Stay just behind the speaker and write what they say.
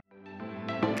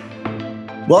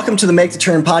Welcome to the Make the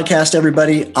Turn podcast,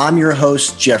 everybody. I'm your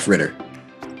host, Jeff Ritter.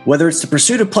 Whether it's the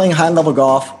pursuit of playing high-level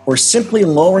golf or simply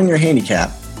lowering your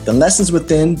handicap, the Lessons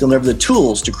Within deliver the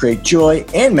tools to create joy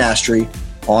and mastery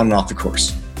on and off the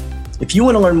course. If you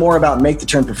want to learn more about Make the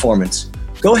Turn performance,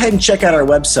 go ahead and check out our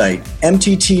website,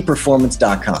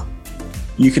 mttperformance.com.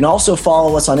 You can also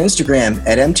follow us on Instagram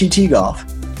at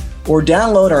mttgolf or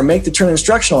download our Make the Turn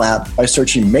instructional app by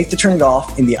searching Make the Turn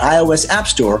Golf in the iOS App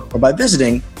Store or by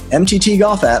visiting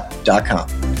mttgolfapp.com.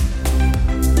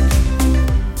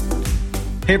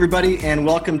 Hey, everybody, and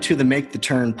welcome to the Make the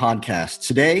Turn podcast.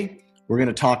 Today, we're going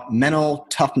to talk mental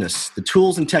toughness, the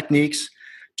tools and techniques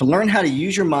to learn how to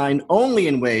use your mind only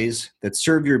in ways that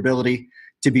serve your ability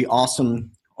to be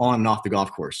awesome on and off the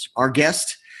golf course. Our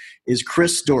guest is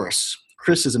Chris Dorris.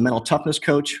 Chris is a mental toughness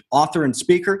coach, author, and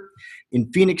speaker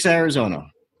in Phoenix, Arizona.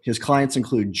 His clients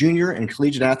include junior and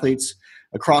collegiate athletes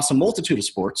across a multitude of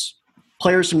sports,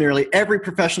 players from nearly every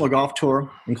professional golf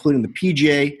tour, including the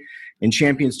PGA and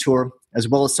Champions Tour, as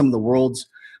well as some of the world's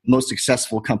most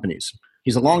successful companies.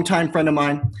 He's a longtime friend of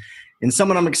mine and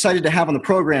someone I'm excited to have on the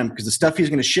program because the stuff he's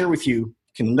going to share with you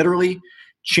can literally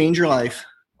change your life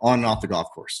on and off the golf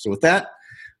course. So with that,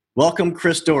 welcome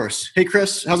Chris Dorris. Hey,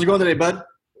 Chris, how's it going today, bud?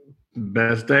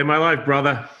 Best day of my life,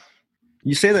 brother.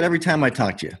 You say that every time I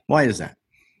talk to you. Why is that?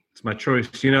 It's my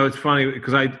choice. You know, it's funny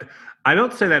because I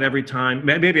don't say that every time.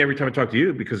 Maybe every time I talk to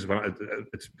you because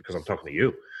it's because I'm talking to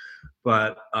you.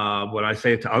 But when I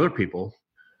say it to other people,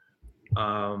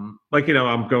 I'm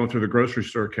going through the grocery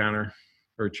store counter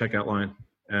or checkout line,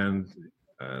 and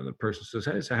the person says,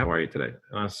 "Hey, so how are you today?"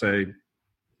 And I say,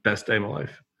 "Best day of my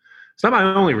life." It's not my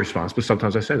only response, but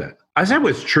sometimes I say that. I say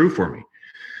what's true for me,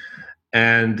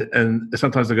 and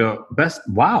sometimes I go, "Best,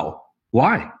 wow,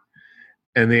 why?"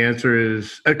 And the answer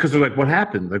is, because they're like, "What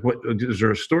happened? Like, what is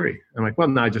there a story?" I'm like, "Well,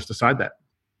 no, I just decide that."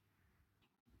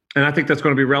 And I think that's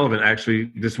going to be relevant.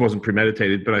 Actually, this wasn't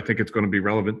premeditated, but I think it's going to be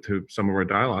relevant to some of our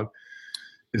dialogue,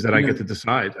 is that I get to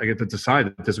decide. I get to decide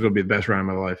that this is going to be the best round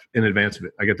of my life in advance of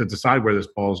it. I get to decide where this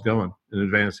ball is going in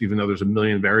advance, even though there's a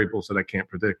million variables that I can't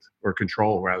predict or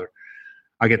control, rather.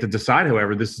 I get to decide,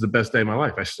 however, this is the best day of my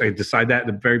life. I decide that at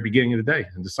the very beginning of the day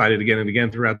and decide it again and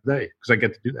again throughout the day because I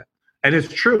get to do that. And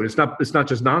it's true. It's not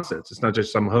just nonsense. It's not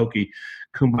just some hokey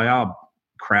kumbaya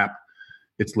crap.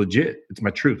 It's legit. It's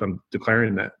my truth. I'm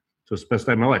declaring that. So it's the best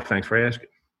day of my life. Thanks for asking.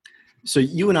 So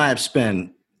you and I have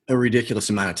spent a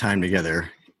ridiculous amount of time together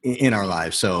in our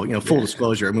lives. So, full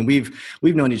disclosure, I mean,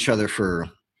 we've known each other for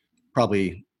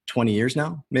probably 20 years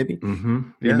now, maybe.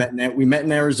 Mm-hmm. Yeah. We met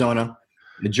in Arizona,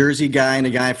 a Jersey guy and a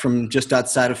guy from just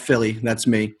outside of Philly. That's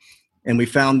me. And we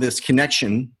found this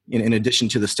connection in addition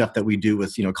to the stuff that we do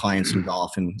with, clients in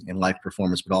golf and life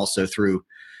performance, but also through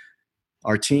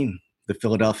our team, the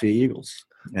Philadelphia Eagles.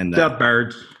 And the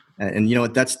Birds. And you know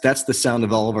what? That's the sound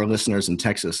of all of our listeners in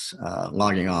Texas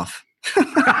logging off.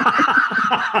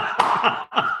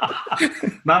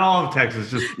 Not all of Texas,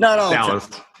 just not all Dallas.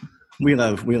 Texas. We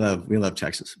love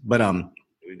Texas. But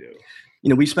we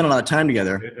do. We spent a lot of time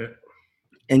together.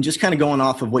 And just kind of going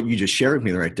off of what you just shared with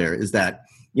me right there is that,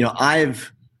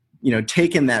 I've,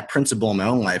 taken that principle in my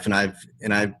own life and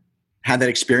I've had that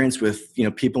experience with,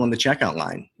 people in the checkout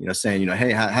line, saying,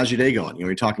 "Hey, how's your day going?"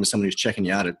 You're talking to someone who's checking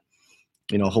you out at,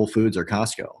 Whole Foods or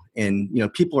Costco. And,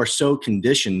 people are so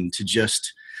conditioned to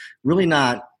just really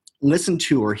not listen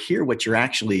to or hear what you're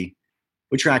actually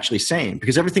saying,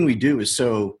 because everything we do is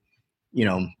so,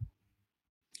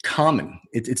 common.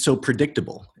 It's so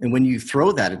predictable. And when you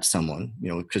throw that at someone,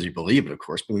 because you believe it, of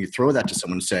course, but when you throw that to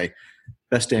someone and say,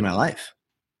 "Best day of my life,"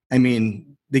 I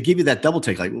mean, they give you that double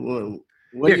take, like, well,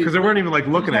 yeah, because they weren't even like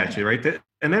looking at you, right? And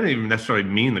they didn't even necessarily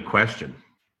mean the question.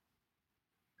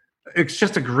 It's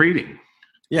just a greeting.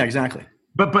 Yeah, exactly.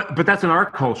 But that's in our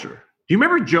culture. Do you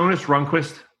remember Jonas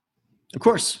Rundqvist? Of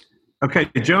course. Okay,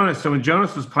 Jonas. So when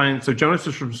Jonas was playing, so Jonas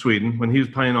is from Sweden. When he was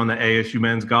playing on the ASU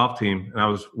men's golf team, and I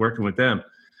was working with them,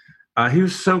 he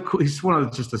was so cool. He's one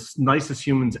of just the nicest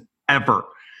humans ever.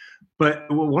 But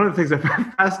one of the things that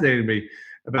fascinated me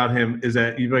about him is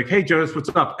that you'd be like, "Hey, Jonas, what's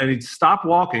up?" And he'd stop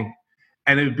walking,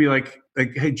 and it would be like,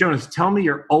 "Hey, Jonas, tell me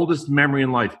your oldest memory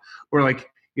in life," or like,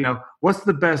 "What's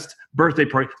the best birthday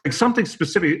party?" Like something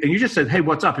specific. And you just said, "Hey,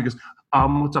 what's up?" He goes,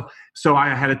 "What's up?" So I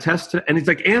had a test, and he's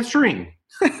like answering.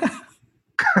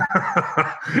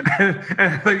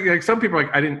 and like some people are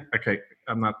like, I didn't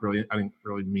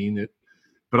really mean it,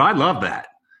 but I love that.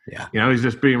 Yeah. He's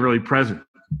just being really present.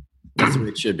 That's the way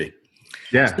it should be.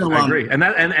 Yeah, so, I agree. And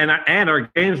our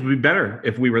games would be better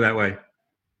if we were that way.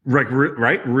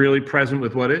 Right? Really present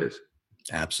with what is.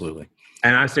 Absolutely.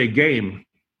 And I say game,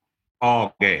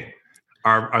 all game.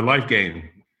 Our life game,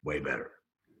 way better.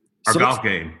 Our golf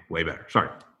game, way better. Sorry.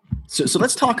 So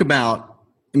let's talk about,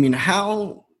 I mean,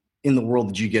 how in the world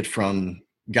did you get from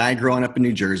guy growing up in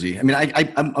New Jersey? I mean,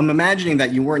 I'm imagining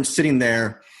that you weren't sitting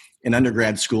there in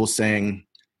undergrad school saying,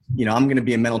 you know, I'm going to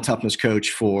be a mental toughness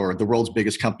coach for the world's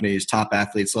biggest companies, top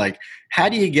athletes. Like, how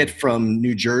do you get from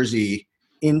New Jersey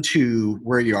into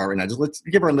where you are right now? Just let's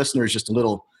give our listeners just a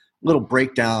little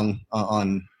breakdown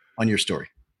on your story.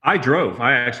 I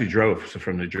actually drove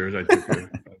from New Jersey. I took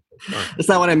That's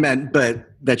not what I meant, but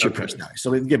that's your personality.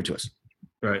 So give it to us.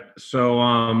 Right. So,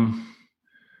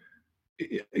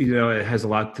 you know, it has a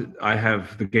lot I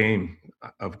have the game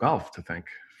of golf to thank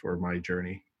for my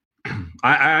journey.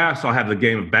 I also have the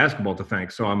game of basketball to thank.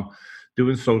 So I'm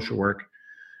doing social work,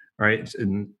 right?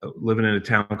 And living in a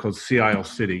town called Sea Isle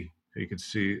City. You can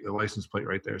see the license plate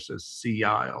right there. It says Sea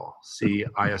Isle,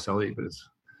 C-I-S-L-E, but it's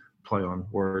play on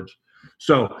words.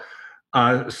 So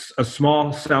a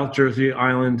small South Jersey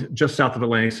island just south of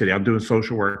Atlantic City. I'm doing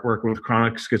social work, working with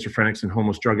chronic schizophrenics and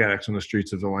homeless drug addicts on the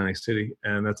streets of Atlantic City.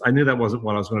 And I knew that wasn't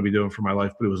what I was going to be doing for my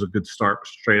life, but it was a good start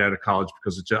straight out of college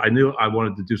because I knew I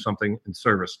wanted to do something in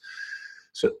service.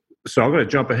 So I'm going to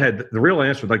jump ahead. The real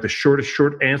answer, like the short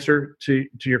answer to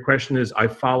your question is I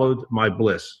followed my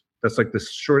bliss. That's like the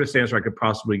shortest answer I could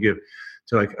possibly give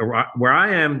to like where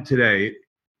I am today.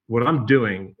 What I'm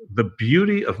doing, the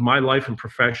beauty of my life and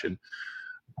profession,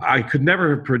 I could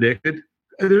never have predicted.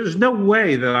 There's no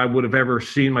way that I would have ever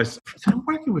seen myself. I'm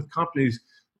working with companies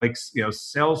like, you know,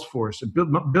 Salesforce,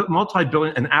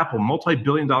 multi-billion, and Apple,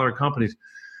 multi-billion-dollar companies,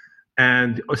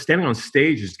 and standing on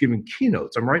stage is giving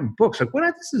keynotes. I'm writing books. Like,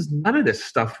 none of this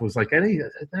stuff was like I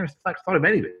never thought of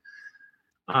any of it.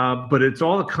 But it's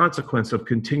all a consequence of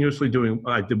continuously doing.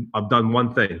 I've done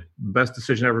one thing. The best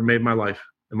decision I ever made in my life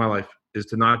is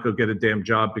to not go get a damn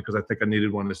job because I think I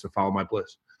needed one, is to follow my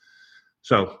bliss.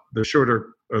 So the shorter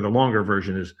or the longer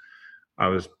version is I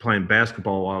was playing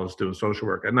basketball while I was doing social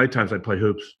work. At night times I'd play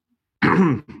hoops.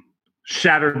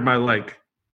 Shattered my leg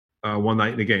one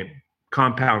night in the game.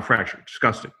 Compound fracture.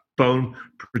 Disgusting. Bone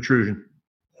protrusion.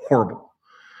 Horrible.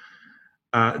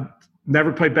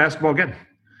 Never played basketball again.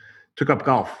 Took up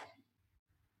golf.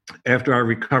 After I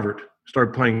recovered,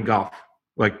 started playing golf,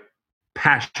 like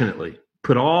passionately.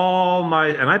 And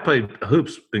I played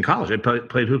hoops in college. I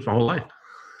played hoops my whole life.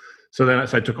 So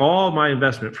I took all my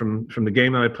investment from the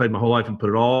game that I played my whole life and put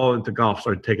it all into golf.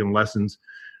 Started taking lessons,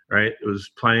 right? It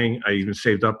was playing. I even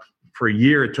saved up for a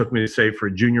year. It took me to save for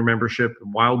a junior membership.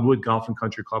 Wildwood Golf and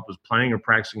Country Club. Was playing or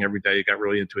practicing every day. I got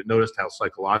really into it. Noticed how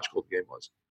psychological the game was.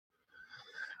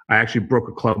 I actually broke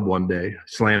a club one day,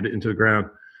 slammed it into the ground,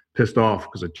 pissed off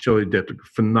because I chili dipped a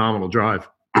phenomenal drive.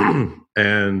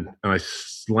 and I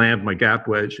slammed my gap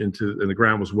wedge and the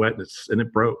ground was wet and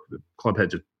it broke. The club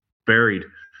head just buried.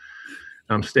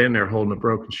 I'm standing there holding a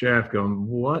broken shaft going,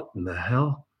 what in the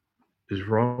hell is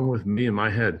wrong with me in my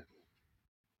head?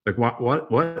 Like,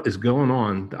 what is going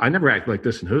on? I never act like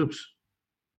this in hoops.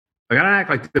 Like, I don't act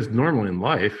like this normally in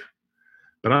life,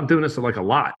 but I'm doing this like a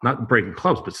lot, not breaking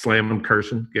clubs, but slamming them,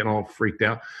 cursing, getting all freaked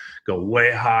out, go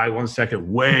way high 1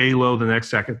 second, way low the next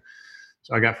second.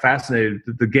 So I got fascinated.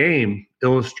 The game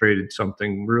illustrated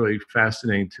something really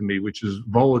fascinating to me, which is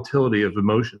volatility of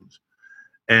emotions.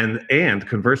 And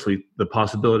conversely, the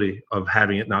possibility of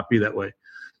having it not be that way.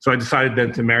 So I decided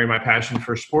then to marry my passion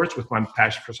for sports with my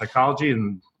passion for psychology,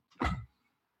 and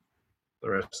the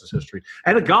rest is history. I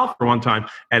had a golfer one time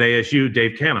at ASU,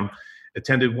 Dave Canham,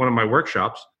 attended one of my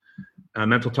workshops,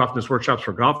 mental toughness workshops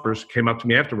for golfers, came up to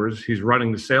me afterwards. He's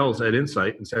running the sales at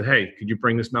Insight and said, hey, could you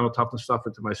bring this mental toughness stuff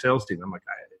into my sales team? I'm like,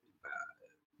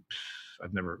 I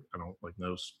don't like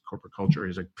know corporate culture.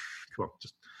 He's like, come on,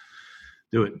 just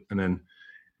do it. And then,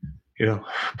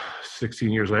 16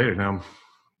 years later, now I'm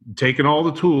taking all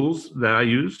the tools that I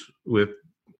use with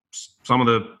some of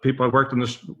the people I worked on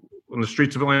the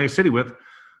streets of Atlantic City with,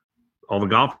 all the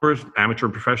golfers, amateur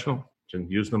and professional,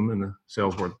 and use them in the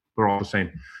sales world. They're all the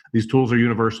same. These tools are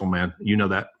universal, man. You know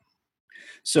that.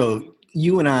 So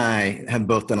you and I have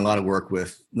both done a lot of work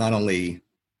with not only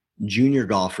junior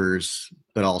golfers,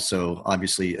 but also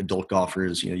obviously adult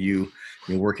golfers. You're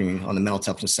working on the mental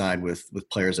toughness side with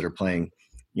players that are playing,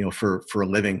 for a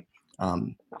living,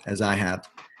 as I have.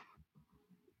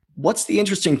 What's the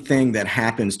interesting thing that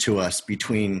happens to us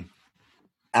between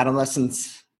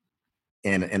adolescence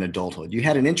and adulthood? You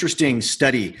had an interesting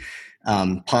study,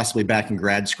 possibly back in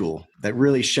grad school, that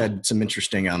really shed some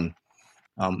interesting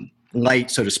light,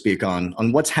 so to speak,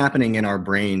 on what's happening in our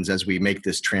brains as we make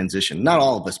this transition. Not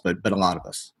all of us, but a lot of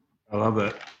us. I love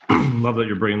that. Love that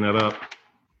you're bringing that up.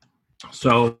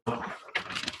 So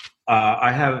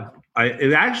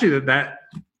that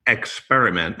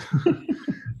experiment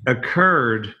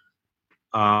occurred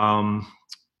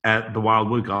at the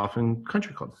Wildwood Golf and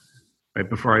Country Club, right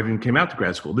before I even came out to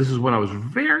grad school. This is when I was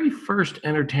very first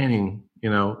entertaining,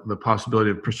 the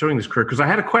possibility of pursuing this career, because I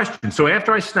had a question. So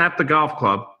after I snapped the golf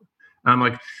club, I'm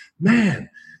like, man,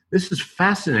 this is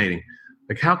fascinating.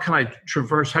 Like, how can I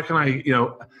traverse? How can I,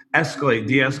 escalate,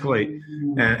 de-escalate,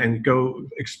 and go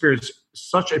experience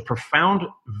such a profound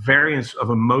variance of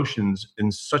emotions in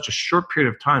such a short period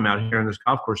of time out here in this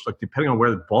golf course, like depending on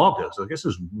where the ball goes. I guess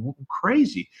this is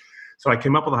crazy. So I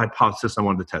came up with a hypothesis. I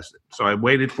wanted to test it. So I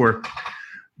waited for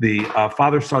the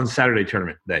father-son Saturday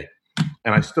tournament day,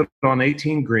 and I stood on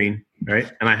 18 green, right?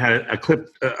 And I had a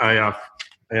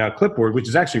clipboard, which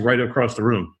is actually right across the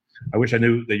room. I wish I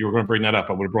knew that you were going to bring that up.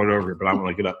 I would have brought it over here, but I don't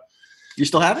want to get up. You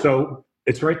still have it? So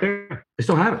it's right there. I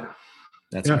still have it.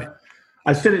 That's right.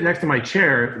 I sit it next to my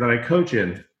chair that I coach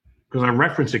in because I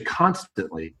reference it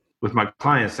constantly with my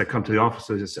clients that come to the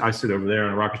office. I sit over there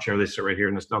in a rocket chair. They sit right here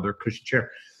in this other cushy chair.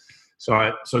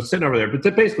 So it's sitting over there.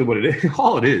 But basically what it is,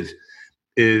 all it is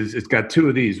it's got two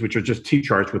of these, which are just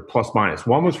T-charts with plus minus.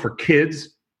 One was for kids,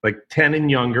 like 10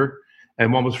 and younger,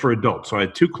 and one was for adults. So I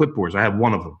had two clipboards. I have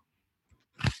one of them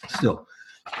still.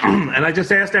 And I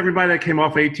just asked everybody that came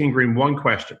off 18 green one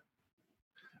question.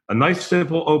 A nice,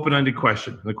 simple, open-ended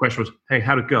question. And the question was, hey,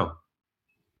 how'd it go?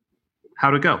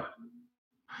 How'd it go?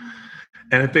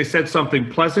 And if they said something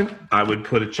pleasant, I would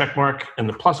put a check mark in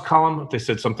the plus column. If they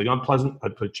said something unpleasant,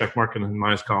 I'd put a check mark in the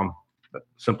minus column.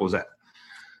 Simple as that.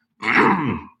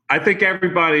 I think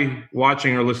everybody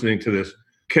watching or listening to this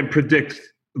can predict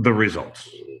the results.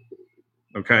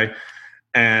 Okay?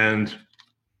 And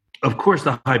of course,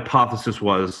 the hypothesis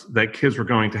was that kids were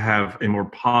going to have a more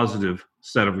positive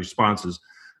set of responses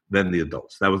than the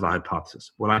adults. That was the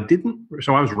hypothesis.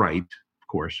 So I was right, of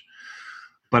course,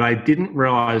 but I didn't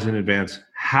realize in advance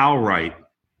how right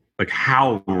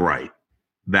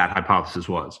that hypothesis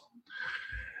was.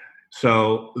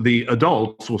 So the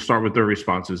adults will start with their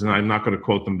responses, and I'm not going to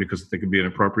quote them because I think it'd be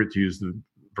inappropriate to use the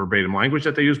verbatim language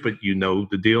that they use, but you know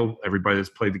the deal. Everybody that's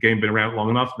played the game, been around long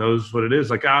enough, knows what it is.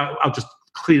 Like, I'll just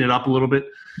clean it up a little bit.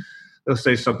 They'll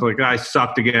say something like, I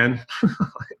sucked again.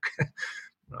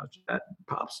 Roger that,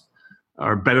 pops.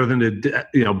 Or better than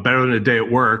a day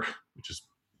at work, which is,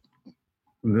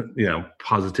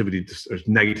 positivity or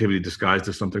negativity disguised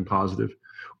as something positive.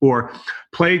 Or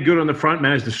played good on the front,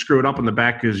 managed to screw it up on the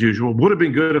back as usual. Would have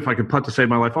been good if I could putt to save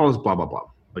my life. All this blah, blah, blah.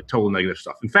 Like total negative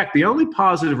stuff. In fact, the only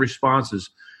positive responses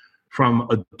from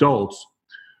adults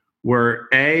were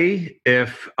A,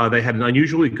 if they had an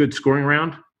unusually good scoring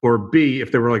round, or B,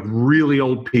 if they were like really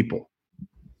old people.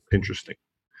 Interesting.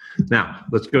 Now,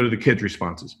 let's go to the kids'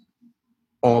 responses.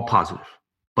 All positive,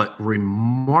 but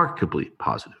remarkably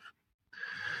positive.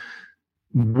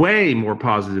 Way more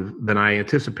positive than I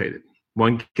anticipated.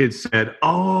 One kid said,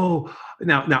 oh,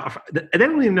 now, they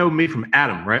don't even know me from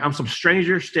Adam, right? I'm some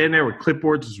stranger standing there with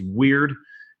clipboards, is weird,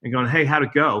 and going, hey, how'd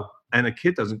it go? And the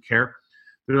kid doesn't care.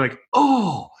 They're like,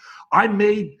 oh, I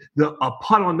made a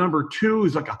putt on number 2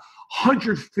 is like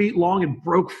 100 feet long and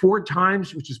broke 4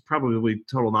 times, which is probably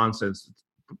total nonsense.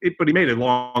 But he made a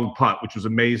long putt, which was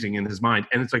amazing in his mind.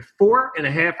 And it's like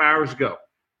 4.5 hours ago.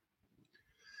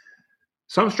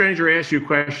 Some stranger asks you a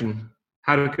question,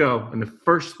 how'd it go? And the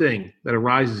first thing that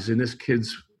arises in this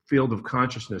kid's field of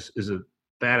consciousness is a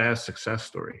badass success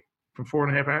story from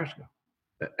 4.5 hours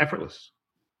ago. Effortless,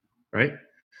 right?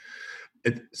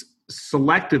 It's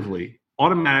selectively,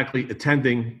 automatically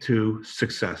attending to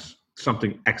success,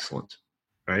 something excellent,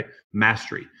 right?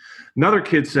 Mastery. Another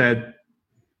kid said,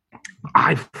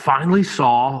 I finally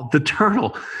saw the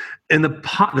turtle in the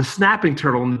pond, the snapping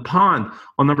turtle in the pond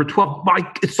on number 12.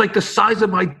 It's like the size of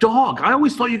my dog. I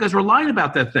always thought you guys were lying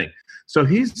about that thing. So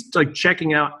he's like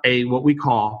checking out what we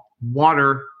call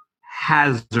water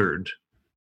hazard.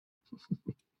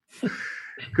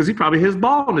 Because he probably hit his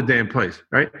ball in the damn place,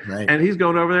 right? And he's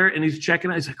going over there and he's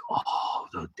checking out. He's like, oh,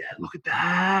 Dad, look at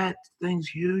that. Thing's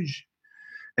huge.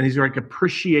 And he's like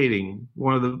appreciating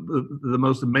one of the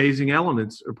most amazing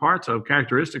elements or parts of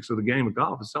characteristics of the game of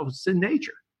golf itself. It's in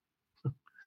nature.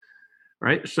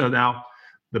 Right? So now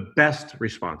the best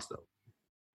response, though,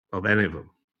 of any of them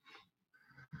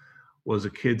was a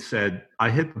kid said,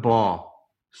 I hit the ball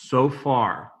so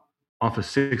far off a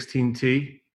 16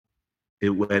 tee, it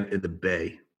went in the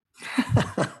bay.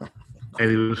 And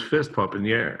he was fist pumping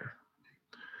the air.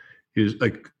 He was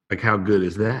like, how good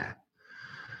is that?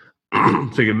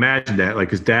 So you can imagine that, like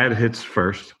his dad hits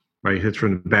first, right? He hits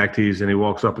from the back tees and he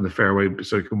walks up in the fairway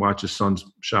so he can watch his son's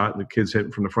shot, and the kid's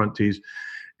hitting from the front tees,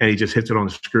 and he just hits it on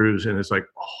the screws, and it's like,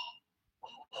 oh.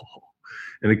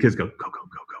 And the kids go, go.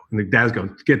 And the dad's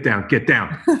going, get down.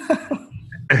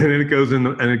 and then it goes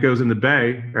in the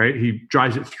bay, right? He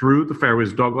drives it through the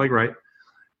fairways, dog leg, right?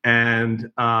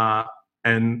 And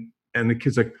the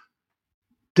kid's like,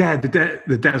 Dad, the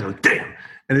dad's like, damn.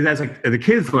 And the dad's like, and the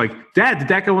kid's like, Dad, did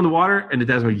that go in the water? And the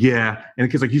dad's like, yeah. And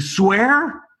the kid's like, you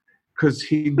swear? Because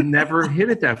he never hit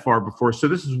it that far before. So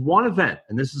this is one event,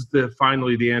 and this is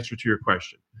finally the answer to your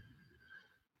question.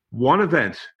 One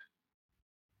event,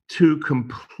 two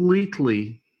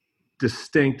completely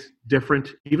distinct, different,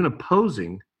 even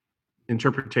opposing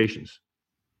interpretations.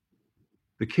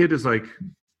 The kid is like,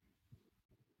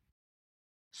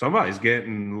 somebody's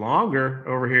getting longer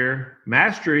over here.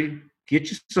 Mastery, get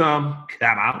you some.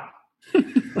 Come out.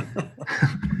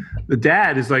 The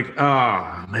dad is like,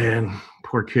 oh, man,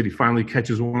 poor kid. He finally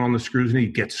catches one on the screws and he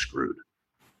gets screwed.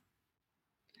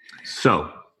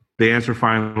 So the answer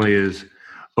finally is,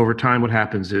 over time, what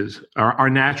happens is our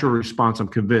natural response, I'm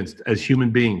convinced, as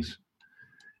human beings,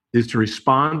 is to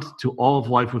respond to all of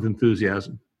life with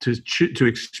enthusiasm, to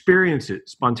experience it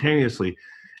spontaneously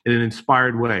in an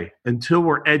inspired way until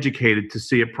we're educated to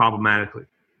see it problematically.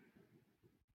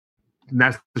 And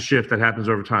that's the shift that happens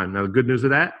over time. Now, the good news of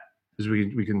that is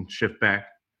we can shift back.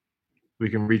 We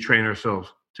can retrain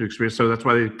ourselves to experience. So that's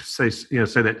why they say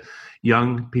that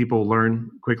young people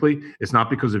learn quickly. It's not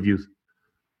because of youth.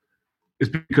 It's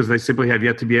because they simply have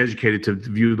yet to be educated to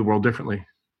view the world differently.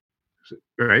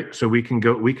 Right? So we can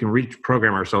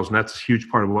reprogram ourselves, and that's a huge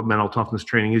part of what mental toughness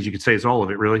training is. You could say it's all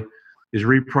of it, really, is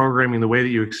reprogramming the way that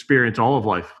you experience all of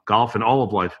life, golf and all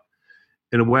of life,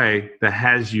 in a way that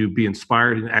has you be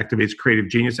inspired and activates creative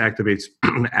genius, activates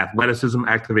athleticism,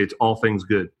 activates all things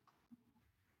good.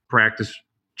 Practice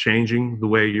changing the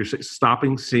way you're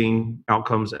stopping seeing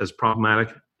outcomes as problematic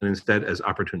and instead as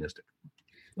opportunistic.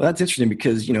 Well, that's interesting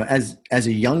because, as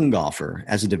a young golfer,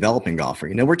 as a developing golfer,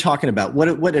 we're talking about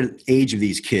what age of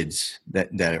these kids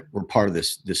that were part of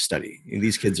this study.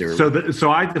 These kids are so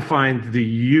I defined the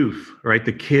youth, right?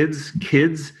 The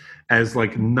kids as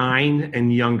like 9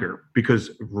 and younger,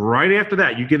 because right after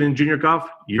that, you get in junior golf,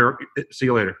 see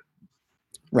you later.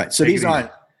 Right. So these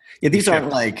aren't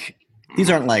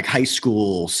like high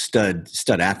school stud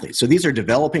athletes. So these are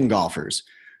developing golfers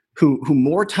who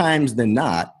more times than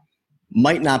not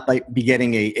might not be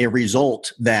getting a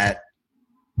result that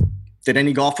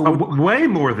any golfer would. Way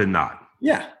more than not.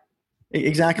 Yeah,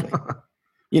 exactly.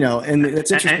 And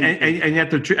that's interesting. And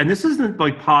yet and this isn't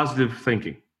like positive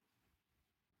thinking.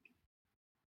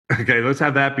 Okay, let's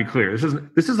have that be clear.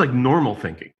 This is like normal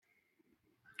thinking.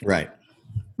 Right.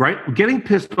 Getting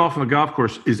pissed off on the golf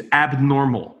course is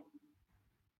abnormal.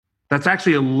 That's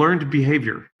actually a learned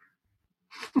behavior.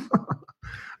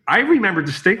 I remember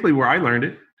distinctly where I learned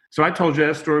it. So I told you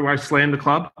that story where I slammed the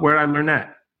club. Where did I learn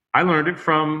that? I learned it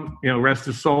from, rest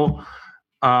his soul,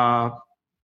 my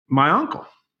uncle.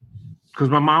 Because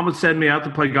my mom would send me out to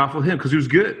play golf with him because he was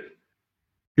good.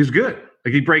 He was good.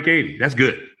 Like he'd break 80. That's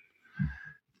good.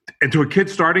 And to a kid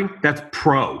starting, that's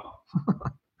pro.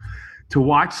 To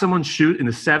watch someone shoot in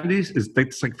the 70s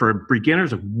it's like for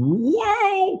beginners, like,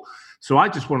 whoa. So I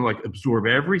just want to like absorb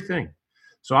everything.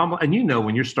 So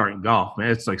when you're starting golf,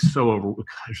 man, it's like so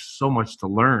there's so much to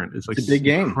learn. It's like it's a big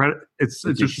game. It's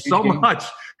just so game. Much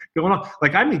going on.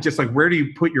 Like, I mean, just like, where do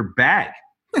you put your bag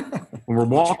when we're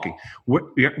walking? Where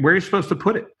are you supposed to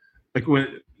put it? Like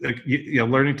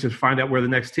learning to find out where the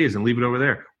next tee is and leave it over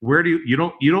there. Where do you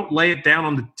don't lay it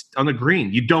down on the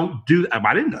green. You don't do that.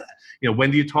 I didn't know that.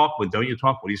 When do you talk? When don't you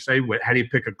talk? What do you say? How do you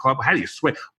pick a club? How do you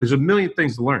swing? There's a million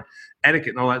things to learn. Etiquette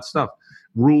and all that stuff.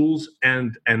 Rules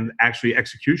and actually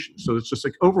execution. So it's just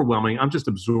like overwhelming. I'm just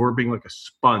absorbing like a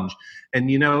sponge.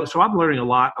 And, so I'm learning a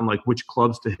lot on like which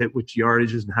clubs to hit, which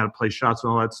yardages, and how to play shots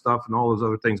and all that stuff and all those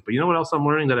other things. But you know what else I'm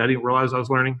learning that I didn't realize I was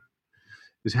learning?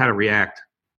 Is how to react.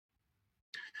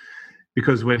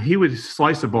 Because when he would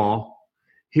slice a ball,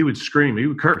 he would scream, he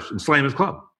would curse and slam his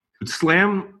club. He would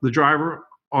slam the driver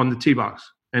on the tee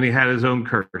box, and he had his own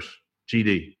curse,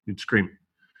 GD. He'd scream.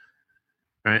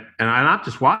 Right? And I'm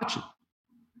just watching.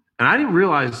 And I didn't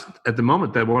realize at the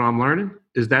moment that what I'm learning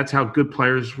is that's how good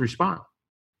players respond.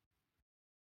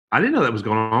 I didn't know that was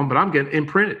going on, but I'm getting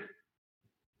imprinted.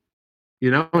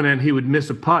 And then he would miss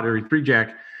a putt or he'd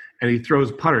three-jack, and he throws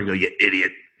a putter and go, you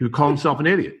idiot. He would call himself an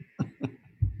idiot.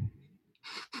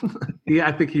 Yeah,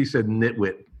 I think he said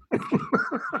nitwit.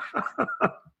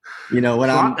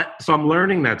 So I'm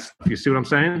learning that stuff. You see what I'm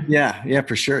saying? Yeah,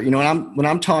 for sure. When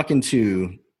I'm talking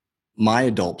to my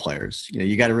adult players,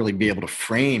 you got to really be able to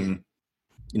frame,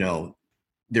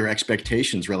 their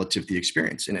expectations relative to the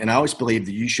experience. And I always believe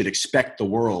that you should expect the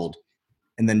world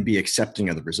and then be accepting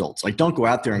of the results. Like, don't go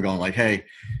out there and going like, hey,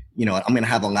 I'm going to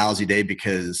have a lousy day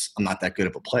because I'm not that good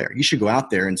of a player. You should go out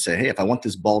there and say, hey, if I want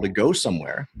this ball to go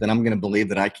somewhere, then I'm going to believe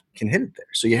that I can hit it there.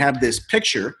 So you have this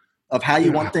picture of how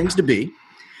you want things to be.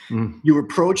 You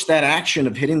approach that action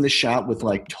of hitting the shot with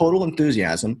like total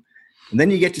enthusiasm, and then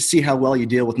you get to see how well you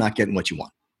deal with not getting what you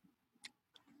want.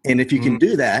 And if you can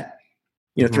do that,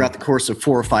 throughout the course of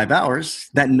 4 or 5 hours,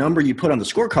 that number you put on the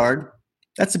scorecard,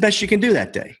 that's the best you can do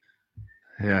that day.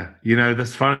 Yeah.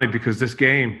 That's funny because this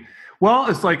game, well,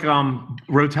 it's like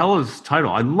Rotella's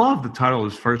title. I love the title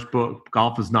of his first book,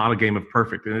 Golf is Not a Game of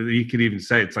Perfect. And you could even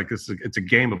say it's like it's a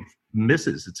game of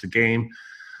misses. It's a game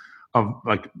of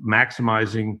like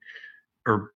maximizing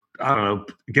or, I don't know,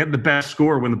 getting the best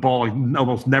score when the ball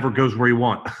almost never goes where you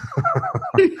want.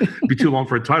 It'd be too long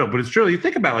for a title. But it's true. You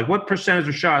think about like what percentage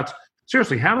of shots,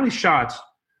 seriously, how many shots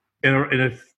in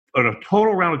a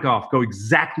total round of golf go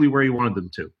exactly where you wanted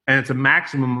them to? And it's a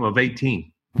maximum of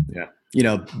 18. Yeah.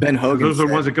 Ben Hogan. Those are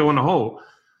the ones that go in the hole.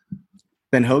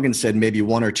 Ben Hogan said maybe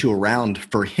 1 or 2 around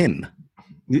for him.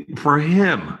 For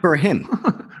him.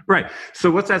 Right.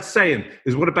 So what's that saying?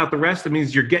 Is what about the rest? It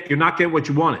means you're not getting what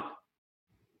you wanted.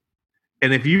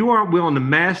 And if you aren't willing to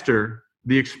master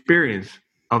the experience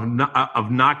of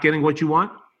not getting what you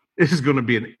want, this is going to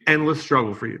be an endless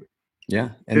struggle for you. Yeah,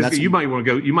 and you might want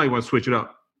to switch it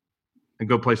up and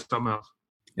go play something else.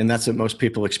 And that's what most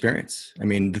people experience. I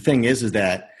mean, the thing is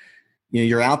that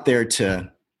you're out there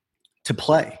to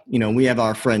play. We have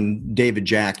our friend David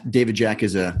Jack. David Jack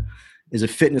is a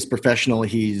fitness professional.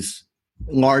 He's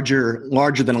larger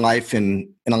than life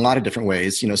in a lot of different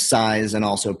ways, size and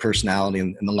also personality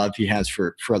and the love he has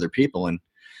for other people. And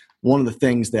one of the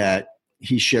things that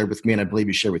he shared with me, and I believe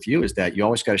he shared with you, is that you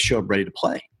always got to show up ready to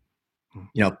play.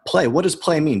 Play. What does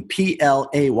play mean? Play.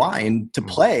 And to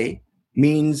play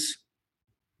means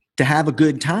to have a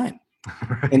good time.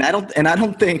 Right. And I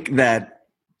don't think that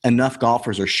enough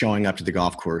golfers are showing up to the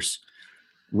golf course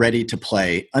ready to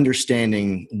play,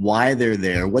 understanding why they're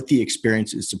there, what the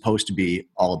experience is supposed to be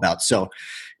all about. So,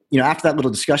 after that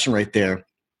little discussion right there,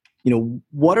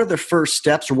 what are the first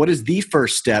steps, or what is the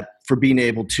first step for being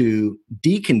able to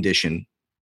decondition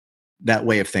that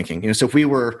way of thinking? So if we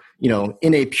were,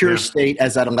 in a pure state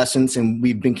as adolescents and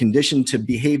we've been conditioned to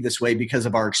behave this way because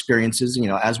of our experiences,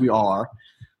 as we all are,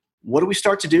 what do we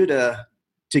start to do to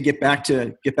get back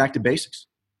to basics?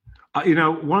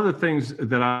 One of the things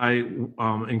that I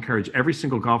encourage every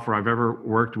single golfer I've ever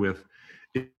worked with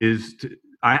is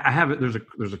there's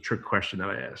a trick question that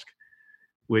I ask,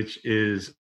 which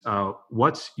is,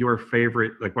 what's your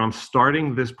favorite, like when I'm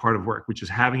starting this part of work, which is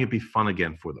having it be fun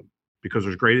again for them, because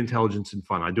there's great intelligence in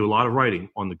fun. I do a lot of writing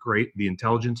on the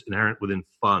intelligence inherent within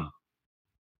fun.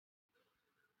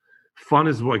 Fun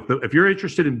is like, if you're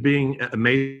interested in being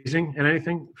amazing at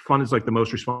anything, fun is like the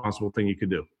most responsible thing you could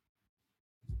do.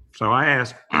 So I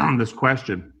ask this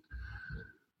question,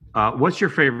 what's your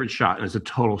favorite shot? And it's a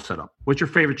total setup. What's your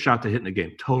favorite shot to hit in a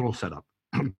game? Total setup.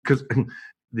 Because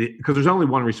there's only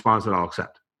one response that I'll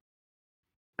accept.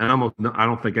 And I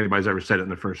don't think anybody's ever said it in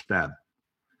the first stab,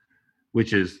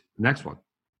 which is the next one.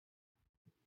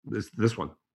 This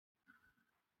one.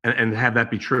 And have that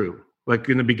be true. Like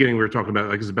in the beginning, we were talking about,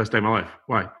 like, it's the best day of my life.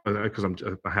 Why? Because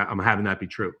I'm having that be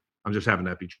true. I'm just having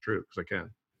that be true because I can.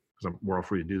 Because we're all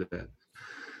free to do that.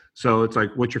 So it's like,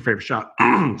 what's your favorite shot?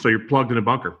 So you're plugged in a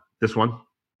bunker. This one.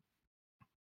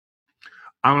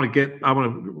 I want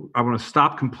to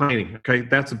stop complaining. Okay.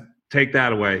 Take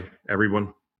that away,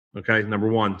 everyone. Okay. Number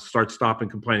one, start stopping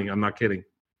complaining. I'm not kidding.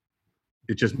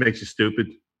 It just makes you stupid.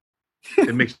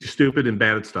 It makes you stupid and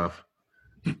bad at stuff.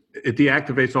 It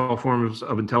deactivates all forms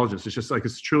of intelligence. It's just like,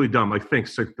 it's truly dumb. Like, think,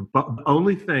 so the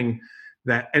only thing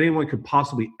that anyone could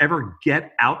possibly ever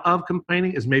get out of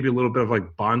complaining is maybe a little bit of like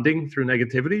bonding through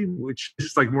negativity, which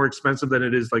is like more expensive than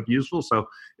it is like useful. So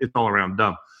it's all around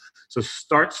dumb. So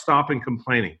start stopping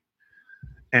complaining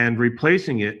and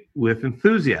replacing it with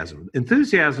enthusiasm.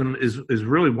 Enthusiasm is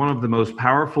really one of the most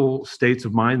powerful states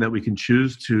of mind that we can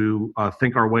choose to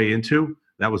think our way into.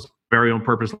 That was very on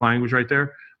purpose language right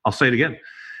there. I'll say it again.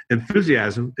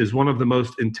 Enthusiasm is one of the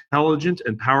most intelligent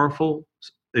and powerful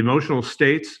emotional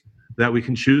states that we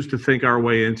can choose to think our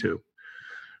way into.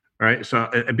 All right. So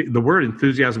the word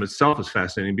enthusiasm itself is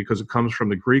fascinating because it comes from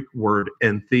the Greek word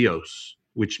entheos,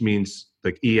 which means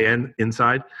like en,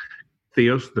 inside,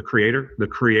 theos, the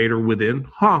creator within.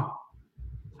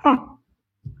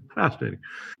 Fascinating.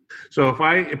 So if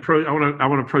I want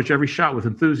to approach every shot with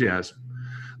enthusiasm,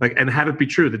 like, and have it be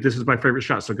true that this is my favorite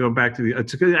shot. So going back to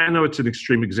I know it's an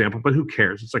extreme example, but who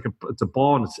cares? It's like it's a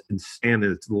ball and it's in sand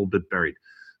and it's a little bit buried.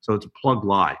 So it's a plug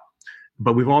lie.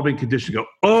 But we've all been conditioned to go,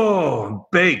 oh, I'm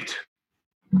baked.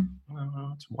 Well,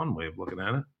 that's one way of looking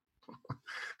at it.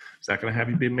 Is that going to have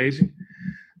you be amazing?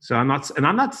 So I'm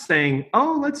not saying,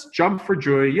 oh, let's jump for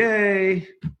joy, yay.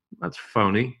 That's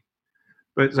phony.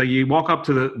 But it's like you walk up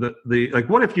to the like,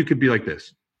 what if you could be like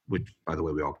this? Which, by the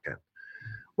way, we all can.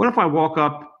 What if I walk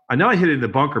up? I know I hit it in the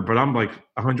bunker, but I'm like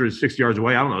 160 yards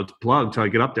away. I don't know. It's plugged until I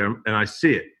get up there and I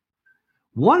see it.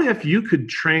 What if you could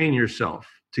train yourself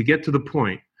to get to the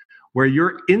point where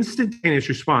your instantaneous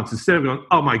response, instead of going,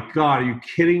 oh my God, are you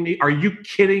kidding me? Are you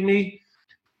kidding me?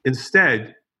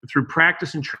 Instead, through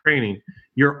practice and training,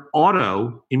 your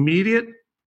immediate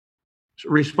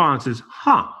response is,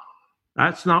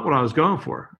 that's not what I was going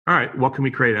for. All right, what can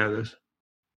we create out of this?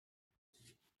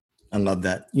 I love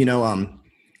that.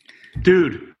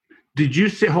 Dude, did you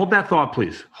see, hold that thought,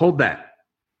 please. Hold that.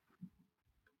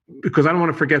 Because I don't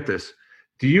want to forget this.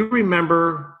 Do you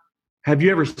remember, have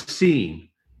you ever seen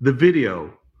the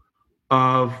video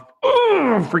of,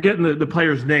 I'm forgetting the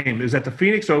player's name. It was at the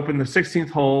Phoenix Open, the 16th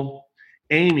hole,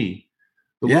 Amy,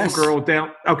 the little girl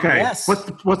down. Okay. Yes. What's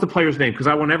the player's name? Because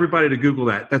I want everybody to Google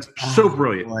that. That's so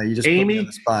brilliant. Boy, you just Amy, put me on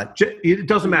the spot. It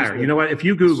doesn't matter. You know what? If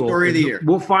you Google, Story of the year.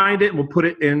 We'll find it and we'll put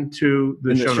it into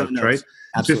the show notes, right?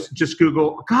 Absolutely. Just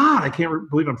Google. God, I can't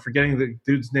believe I'm forgetting the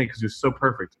dude's name because he was so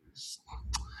perfect.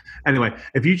 Anyway,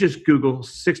 if you just Google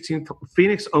 16th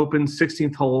Phoenix Open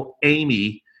 16th hole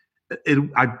Amy,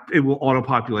 it will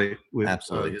auto-populate with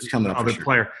absolutely. It's coming up other sure.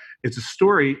 player. It's a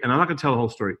story, and I'm not going to tell the whole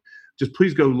story. Just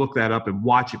please go look that up and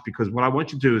watch it, because what I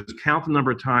want you to do is count the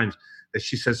number of times that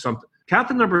she says something. Count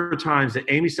the number of times that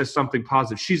Amy says something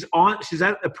positive. She's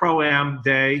at a Pro-Am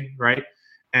day, right?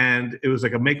 And it was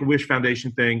like a Make-A-Wish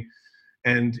Foundation thing.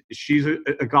 And she's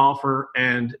a golfer,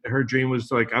 and her dream was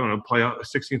to, like, I don't know, play a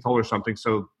 16th hole or something.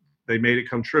 So they made it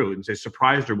come true, and they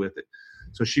surprised her with it.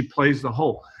 So she plays the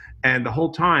hole. And the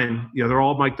whole time, they're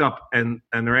all mic'd up, and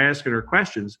they're asking her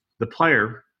questions, the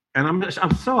player. And I'm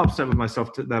so upset with myself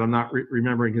that I'm not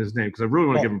remembering his name, because I really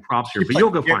want to give him props here. But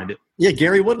you'll go find it. Yeah,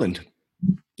 Gary Woodland.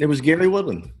 It was Gary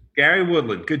Woodland. Gary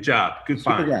Woodland. Good job. Good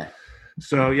find. Guy.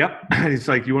 So, yep. He's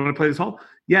like, you want to play this hole?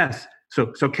 Yes.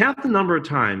 So count the number of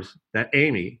times that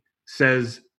Amy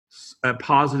says a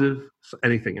positive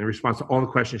anything in response to all the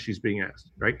questions she's being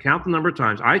asked, right? Count the number of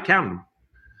times. I count them.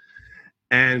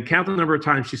 And count the number of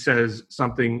times she says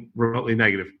something remotely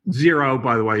negative. 0,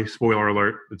 by the way, spoiler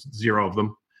alert. It's 0 of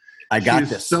them. I got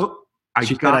this. I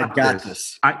got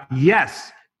this.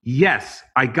 Yes,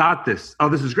 I got this. Oh,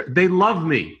 this is great. They love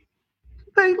me.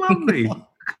 They love me.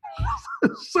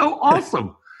 So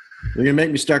awesome. You're going to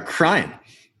make me start crying.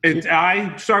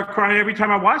 I start crying every time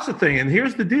I watch the thing. And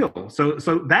here's the deal. So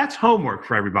that's homework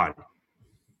for everybody.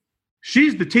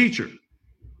 She's the teacher.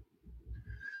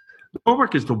 The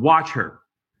homework is to watch her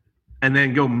and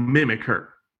then go mimic her.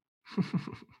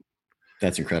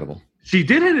 That's incredible. She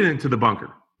did hit it into the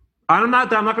bunker. I'm not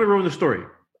going to ruin the story.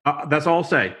 That's all I'll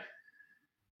say.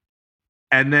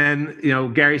 And then,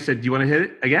 Gary said, do you want to hit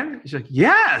it again? She's like,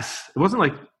 yes. It wasn't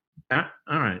like, all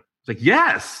right. It's like,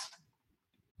 yes.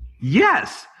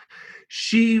 Yes.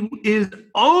 She is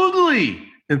only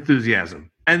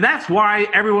enthusiasm. And that's why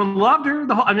everyone loved her.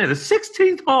 The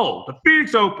 16th hole, the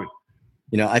Phoenix Open.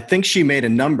 I think she made a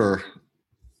number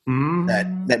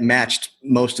that matched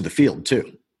most of the field,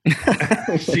 too.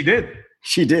 She did.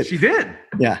 She did.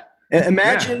 Yeah.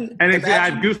 Imagine. Yeah. And I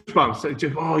had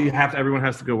goosebumps. Everyone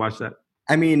has to go watch that.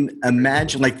 I mean,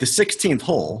 imagine like the 16th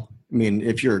hole. I mean,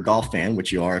 if you're a golf fan,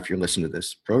 which you are if you're listening to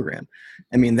this program,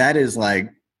 I mean, that is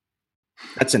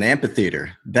that's an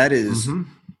amphitheater. That is,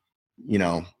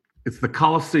 it's the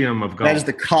Coliseum of golf. That is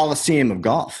the Coliseum of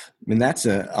golf. I mean, that's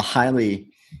a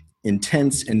highly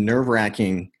intense and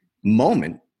nerve-wracking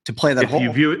moment to play that hole. If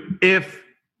you view it,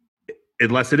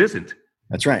 unless it isn't.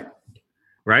 That's right.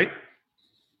 Right?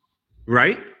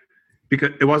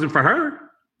 Because it wasn't for her.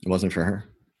 It wasn't for her.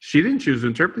 She didn't choose to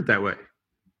interpret it that way.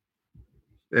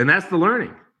 And that's the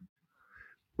learning.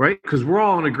 Right? Because we're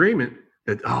all in agreement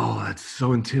that, that's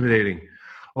so intimidating.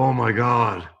 Oh, my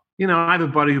God. I have a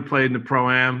buddy who played in the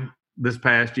Pro-Am this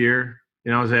past year.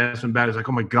 I was asking about it. He's like,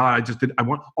 oh, my God,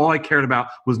 all I cared about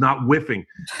was not whiffing.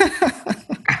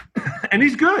 And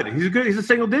he's good. He's a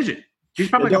single digit. He's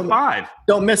probably like a 5.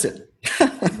 Don't miss it.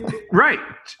 Right.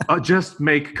 Just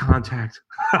make contact.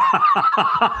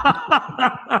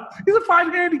 He's a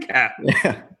 5 handicap.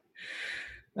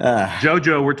 Yeah.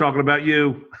 JoJo, we're talking about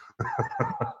you.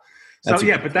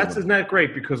 Isn't that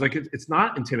great? Because it's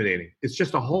not intimidating. It's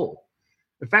just a hole.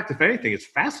 In fact, if anything, it's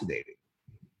fascinating.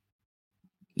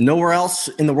 Nowhere else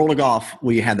in the world of golf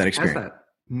will you have that experience.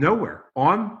 Nowhere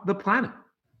on the planet.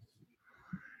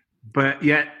 But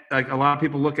yet, a lot of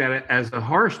people look at it as a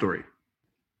horror story.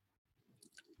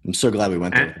 I'm so glad we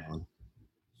went there.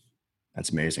 That's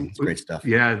amazing. It's great stuff.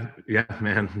 Yeah,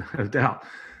 man, no doubt.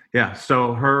 Yeah.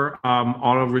 So her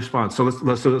auto response. So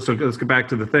let's get back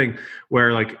to the thing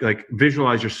where like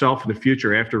visualize yourself in the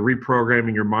future after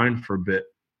reprogramming your mind for a bit,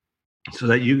 so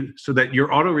that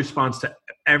your auto response to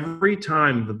every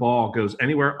time the ball goes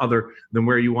anywhere other than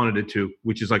where you wanted it to,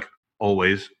 which is like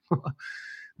always,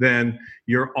 then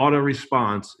your auto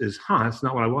response is, that's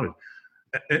not what I wanted.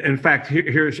 In fact,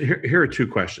 here are two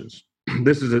questions.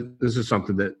 This is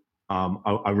something that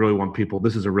I really want people.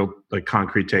 This is a real like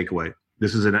concrete takeaway.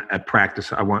 This is a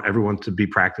practice. I want everyone to be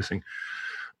practicing.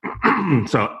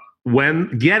 So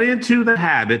get into the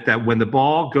habit that when the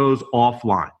ball goes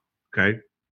offline, okay,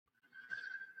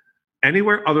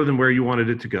 anywhere other than where you wanted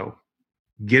it to go,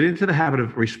 get into the habit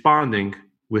of responding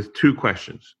with two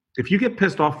questions. If you get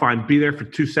pissed off, fine, be there for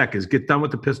 2 seconds. Get done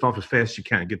with the pissed off as fast as you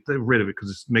can. Get rid of it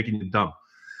because it's making you dumb.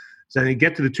 So then you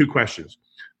get to the two questions,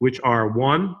 which are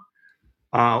one,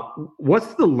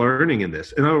 what's the learning in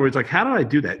this? In other words, like, how did I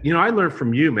do that? I learned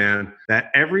from you, man,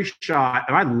 that every shot,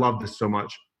 and I love this so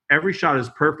much, every shot is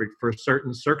perfect for a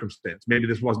certain circumstance. Maybe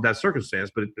this wasn't that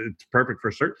circumstance, but it's perfect for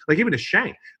a certain, like even a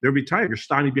shank. There'll be time you're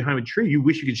standing behind a tree, you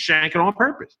wish you could shank it on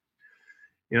purpose.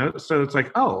 So it's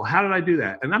like, oh, how did I do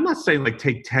that? And I'm not saying like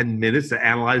take 10 minutes to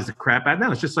analyze the crap out.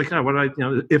 No, it's just like, what did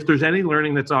I, if there's any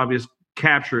learning that's obvious,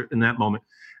 capture it in that moment.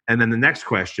 And then the next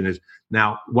question is,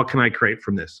 now, what can I create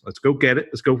from this? Let's go get it.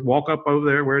 Let's go walk up over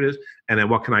there where it is. And then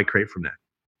what can I create from that?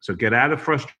 So get out of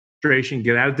frustration,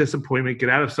 get out of disappointment, get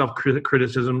out of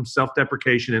self-criticism,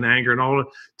 self-deprecation, and anger, and all the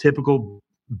typical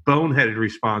boneheaded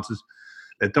responses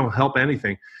that don't help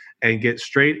anything, and get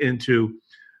straight into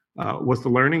what's the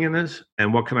learning in this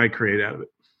and what can I create out of it?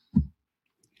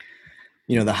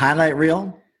 The highlight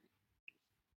reel,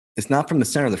 it's not from the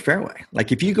center of the fairway.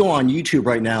 Like if you go on YouTube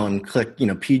right now and click,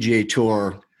 PGA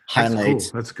Tour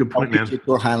highlights. That's cool. That's a good point, man. PGA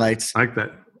Tour highlights. I like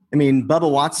that. I mean, Bubba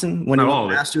Watson, when he won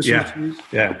the Masters. Yeah.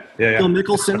 Phil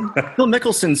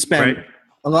Mickelson spent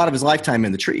a lot of his lifetime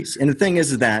in the trees. And the thing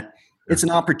is that it's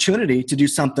an opportunity to do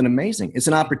something amazing. It's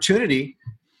an opportunity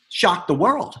to shock the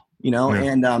world,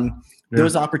 and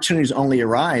those opportunities only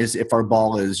arise if our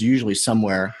ball is usually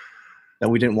somewhere that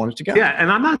we didn't want it to go. Yeah,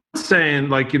 and I'm not saying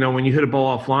like, when you hit a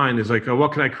ball offline, it's like, oh,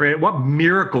 what can I create? What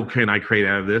miracle can I create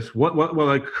out of this? What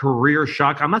like career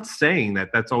shock? I'm not saying that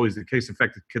that's always the case. In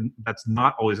fact, that's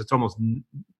not always. It's almost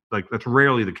like that's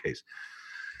rarely the case.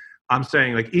 I'm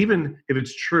saying like, even if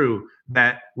it's true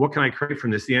that what can I create from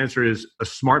this? The answer is a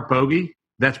smart bogey.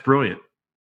 That's brilliant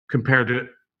compared to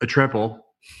a triple,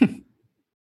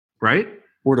 right?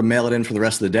 Or to mail it in for the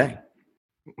rest of the day,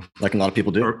 like a lot of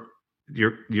people do.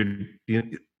 You're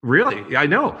really, I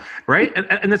know, right?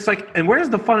 And it's like, and where's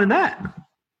the fun in that?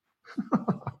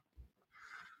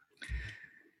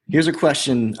 Here's a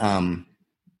question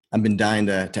I've been dying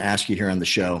to ask you here on the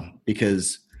show,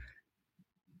 because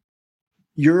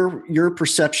your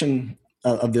perception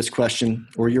of this question,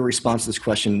 or your response to this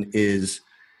question, is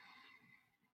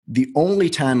the only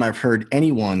time I've heard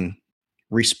anyone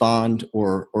respond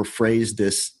or phrase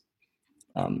this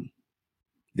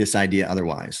this idea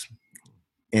otherwise.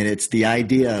 And it's the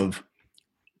idea of,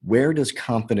 where does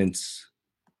confidence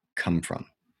come from?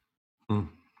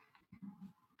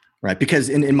 Right? Because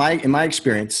in my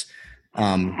experience,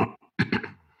 from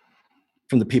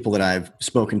the people that I've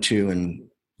spoken to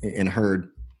and heard,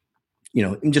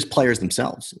 and just players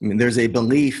themselves, I mean, there's a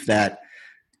belief that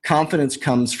confidence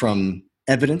comes from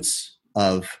evidence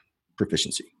of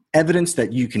proficiency, evidence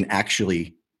that you can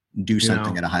actually do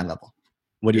something at a high level.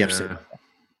 What do you have to say about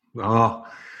that? Oh,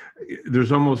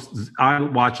 I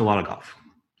watch a lot of golf.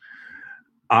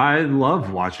 I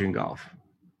love watching golf.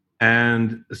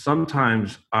 And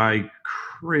sometimes I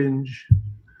cringe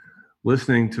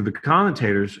listening to the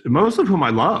commentators, most of whom I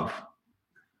love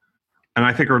and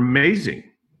I think are amazing.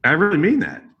 I really mean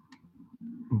that.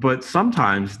 But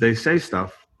sometimes they say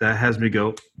stuff that has me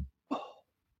go,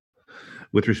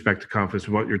 with respect to confidence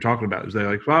and what you're talking about. Is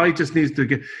they're like, well, he just needs to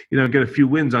get a few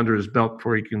wins under his belt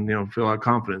before he can, feel out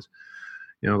confidence,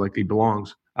 like he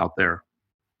belongs out there.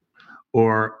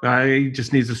 Or he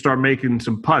just needs to start making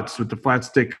some putts with the flat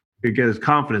stick to get his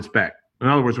confidence back. In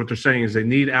other words, what they're saying is they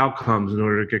need outcomes in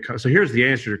order to get. So here's the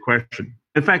answer to your question.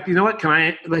 In fact, you know what?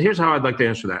 Here's how I'd like to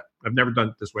answer that. I've never done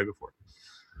it this way before.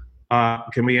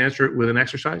 Can we answer it with an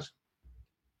exercise?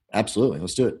 Absolutely.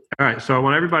 Let's do it. All right. So I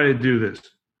want everybody to do this.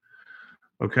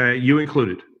 Okay, you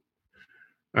included.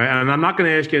 All right, and I'm not going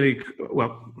to ask you any.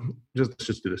 Well, let's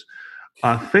just do this.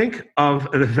 Think of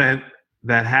an event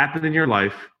that happened in your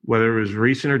life, whether it was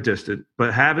recent or distant,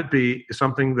 but have it be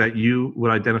something that you would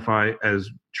identify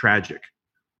as tragic.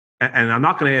 And I'm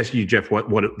not going to ask you, Jeff, what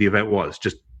the event was.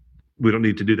 Just, we don't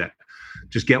need to do that.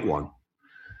 Just get one.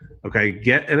 Okay,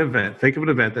 get an event. Think of an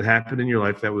event that happened in your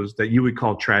life that you would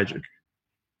call tragic,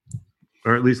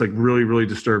 or at least like really, really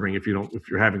disturbing. If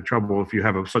you're having trouble, if you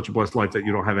have such a blessed life that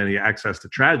you don't have any access to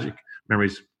tragic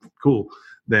memories, cool.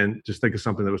 Then just think of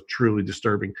something that was truly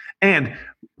disturbing and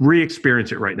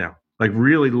re-experience it right now. Like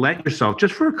really let yourself,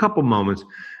 just for a couple moments,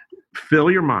 fill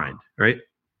your mind, right?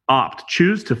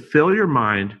 Choose to fill your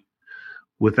mind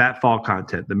with that thought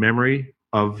content, the memory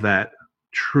of that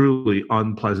truly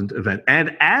unpleasant event.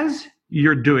 And as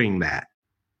you're doing that,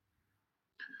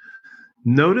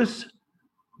 notice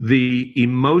the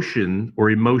emotion or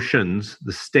emotions,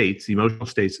 the emotional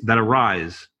states that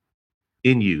arise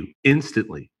in you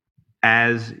instantly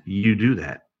as you do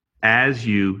that, as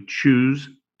you choose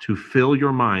to fill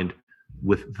your mind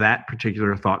with that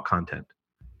particular thought content.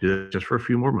 Do that just for a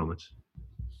few more moments.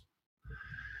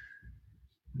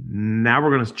 Now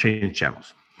we're going to change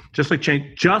channels, just like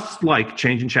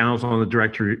changing channels on the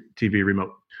DirecTV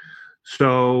remote.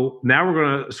 So now we're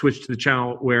going to switch to the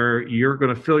channel where you're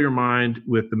going to fill your mind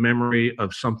with the memory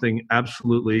of something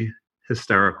absolutely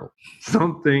hysterical,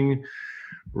 something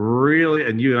really,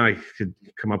 and you and I could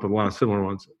come up with a lot of similar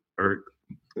ones or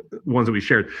ones that we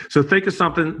shared. So think of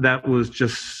something that was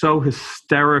just so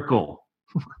hysterical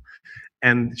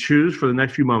and choose for the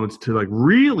next few moments to like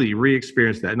really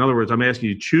re-experience that. In other words, I'm asking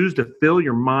you to choose to fill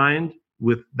your mind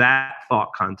with that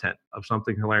thought content of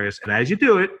something hilarious. And as you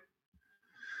do it,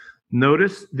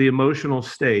 notice the emotional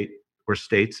state or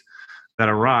states that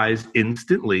arise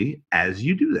instantly as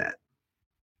you do that.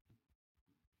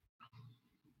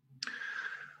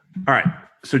 All right.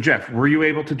 So Jeff, were you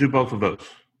able to do both of those?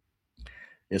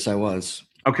 Yes, I was.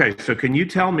 Okay. So can you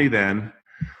tell me then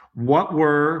what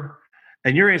were,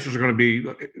 and your answers are going to be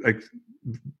like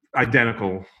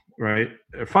identical, right?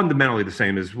 Fundamentally the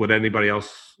same as what anybody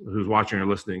else who's watching or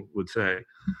listening would say.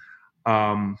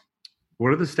 What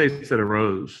are the states that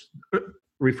arose?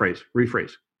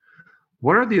 Rephrase.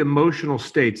 What are the emotional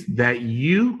states that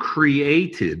you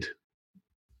created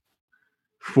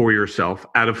for yourself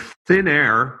out of thin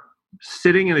air,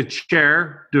 sitting in a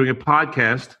chair, doing a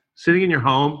podcast, sitting in your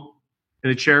home, in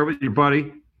a chair with your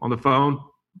buddy on the phone?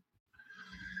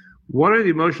 What are the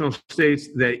emotional states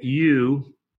that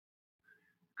you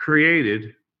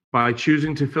created by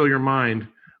choosing to fill your mind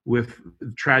with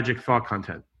tragic thought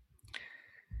content?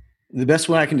 The best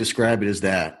way I can describe it is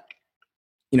that,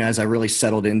 as I really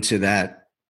settled into that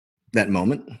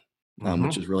moment,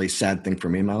 which is really a sad thing for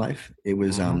me in my life, it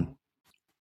was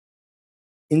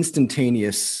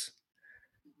instantaneous,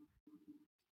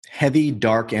 heavy,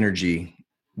 dark energy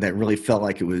that really felt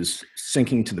like it was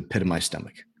sinking to the pit of my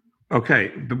stomach.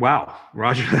 Okay. Wow.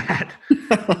 Roger that.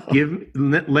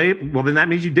 Well, then that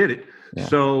means you did it. Yeah.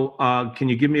 So can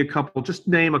you give me a couple, just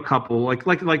name a couple,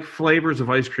 like flavors of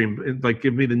ice cream, like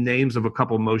give me the names of a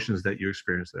couple emotions that you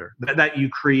experienced there, that you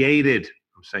created.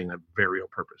 I'm saying that very on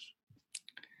purpose.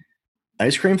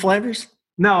 Ice cream flavors?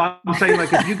 No, I'm saying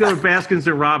like if you go to Baskins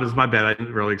and Robbins, my bad, I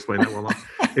didn't really explain that well enough.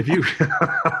 If you,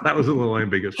 that was a little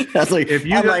ambiguous. That's like, if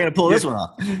you I'm not going to pull this one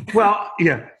off. Well,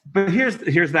 yeah, but here's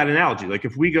that analogy. Like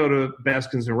if we go to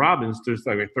Baskins and Robbins, there's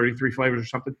like 33 flavors or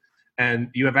something, and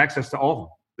you have access to all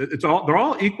of them. They're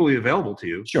all equally available to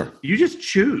you. Sure. You just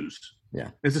choose.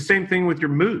 Yeah. It's the same thing with your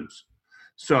moods.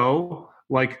 So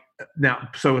like now,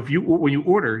 so if when you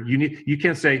order, you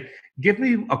can't say, give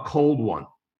me a cold one.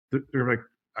 They're like,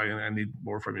 I need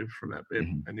more from you from that. Babe.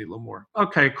 I need a little more.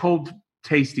 Okay, cold,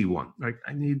 tasty one. Like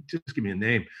just give me a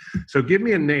name. So give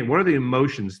me a name. What are the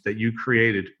emotions that you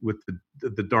created with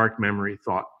the dark memory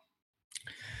thought?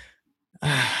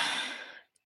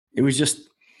 It was just,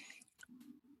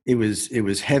 it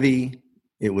was heavy.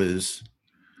 It was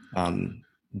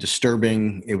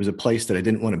disturbing. It was a place that I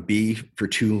didn't want to be for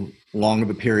too long of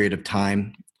a period of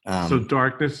time. So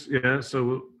darkness. Yeah.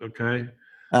 So, okay.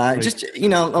 Just,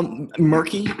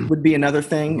 murky would be another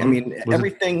thing. I mean,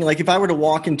 everything, like if I were to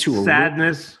walk into a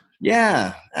sadness. room,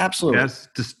 yeah, absolutely. Yes.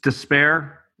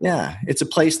 Despair. Yeah. It's a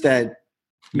place that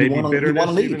you want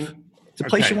to leave. Even? It's a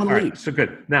place you want to leave. Right. So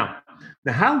good. Now,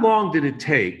 how long did it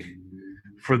take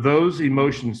for those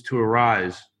emotions to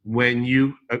arise when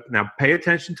you, now pay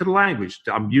attention to the language.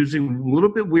 I'm using a little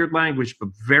bit weird language, but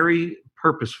very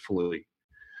purposefully.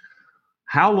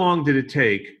 How long did it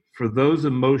take for those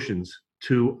emotions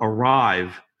to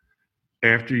arrive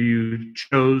after you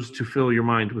chose to fill your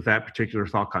mind with that particular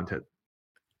thought content?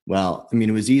 Well, I mean,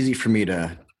 it was easy for me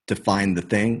to find the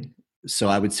thing. So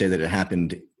I would say that it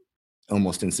happened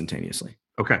almost instantaneously.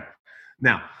 Okay.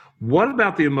 Now, what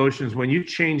about the emotions when you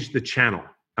changed the channel?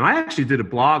 And I actually did a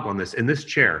blog on this in this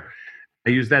chair. I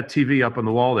used that TV up on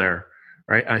the wall there,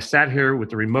 right? And I sat here with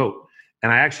the remote,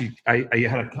 and I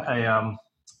had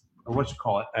a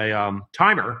a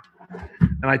timer,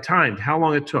 and I timed how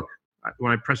long it took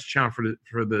when I pressed the channel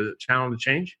for the channel to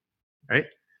change, right?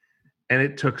 And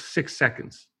it took 6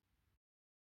 seconds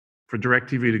for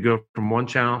DirecTV to go from one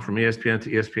channel from ESPN to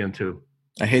ESPN2.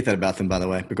 I hate that about them, by the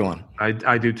way, but go on.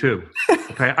 I do too.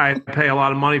 I pay a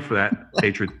lot of money for that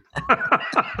hatred.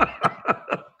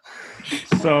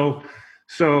 So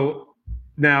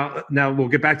now we'll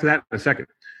get back to that in a second.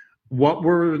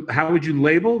 How would you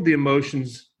label the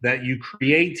emotions that you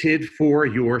created for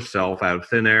yourself out of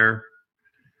thin air,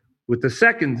 with the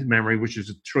second memory, which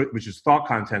is thought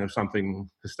content of something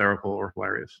hysterical or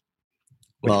hilarious?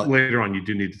 Well, later on, you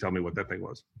do need to tell me what that thing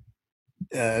was.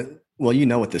 Well, you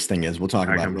know what this thing is. We'll talk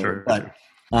about it later. But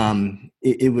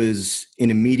it was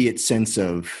an immediate sense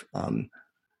of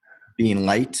being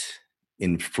light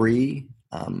and free,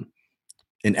 an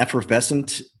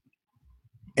effervescent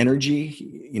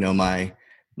energy. You know,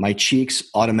 my cheeks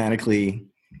automatically,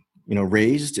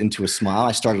 raised into a smile.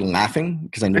 I started laughing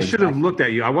because I knew. I should have looked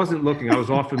at you. I wasn't looking. I was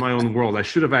off in my own world. I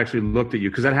should have actually looked at you,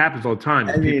 because that happens all the time.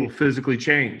 People physically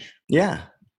change. Yeah,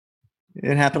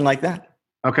 it happened like that.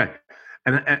 Okay.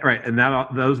 And right, and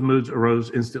that those moods arose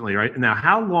instantly, right? Now,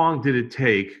 how long did it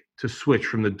take to switch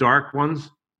from the dark ones,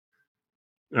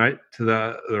 right, to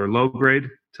the low grade,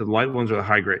 to the light ones or the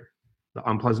high grade, the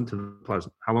unpleasant to the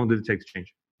pleasant? How long did it take to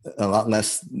change? A lot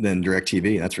less than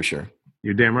DirecTV, that's for sure.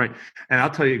 You're damn right. And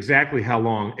I'll tell you exactly how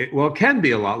long. It can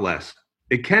be a lot less.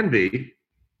 It can be,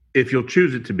 if you'll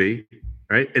choose it to be,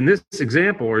 right? In this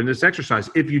example or in this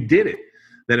exercise, if you did it,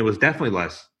 then it was definitely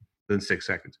less than 6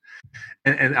 seconds.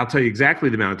 And I'll tell you exactly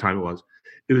the amount of time it was.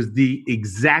 It was the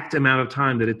exact amount of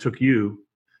time that it took you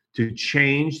to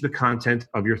change the content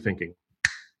of your thinking.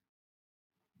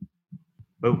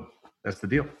 Boom. That's the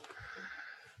deal.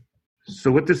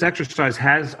 So what this exercise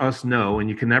has us know, and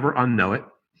you can never unknow it,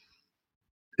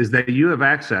 is that you have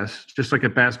access, just like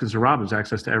at Baskins and Robbins,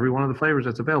 access to every one of the flavors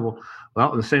that's available.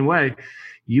 Well, in the same way,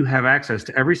 you have access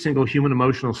to every single human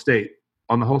emotional state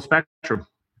on the whole spectrum.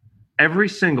 Every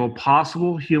single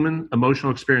possible human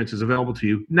emotional experience is available to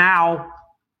you now,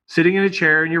 sitting in a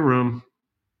chair in your room.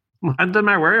 It doesn't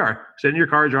matter where you are. Sitting in your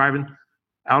car, driving,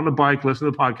 out on a bike,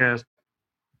 listening to the podcast.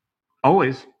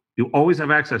 You always have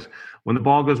access. When the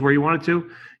ball goes where you want it to,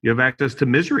 you have access to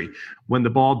misery. When the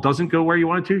ball doesn't go where you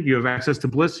want it to, you have access to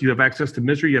bliss. You have access to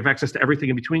misery. You have access to everything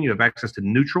in between. You have access to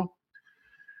neutral.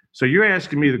 So you're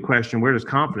asking me the question, where does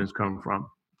confidence come from?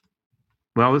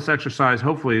 Well, this exercise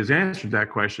hopefully has answered that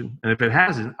question. And if it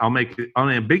hasn't, I'll make it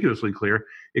unambiguously clear.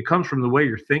 It comes from the way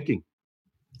you're thinking.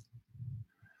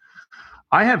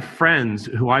 I have friends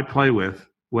who I play with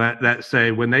that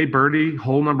say when they birdie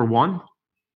hole number 1,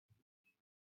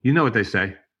 you know what they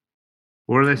say.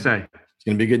 What do they say? It's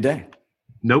going to be a good day.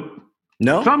 Nope.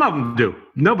 No? Some of them do.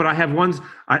 No, but I have ones.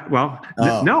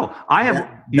 No. I have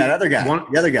that other guy.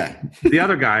 The other guy. The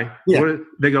other guy. Yeah.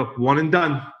 They go, one and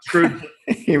done. Screwed.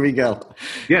 Here we go.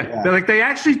 Yeah. They're like, they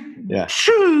actually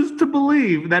choose to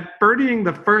believe that birdieing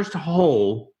the first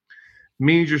hole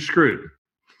means you're screwed.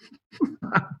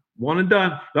 One and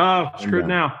done. Oh, screwed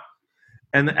now.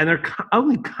 And they're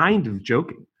only kind of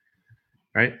joking.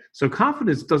 Right? So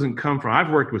confidence doesn't come from, I've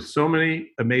worked with so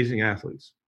many amazing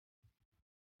athletes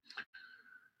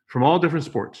from all different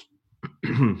sports.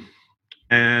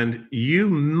 And you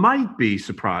might be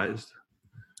surprised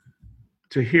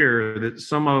to hear that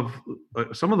some of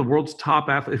the world's top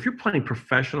athletes, if you're playing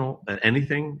professional at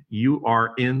anything, you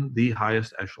are in the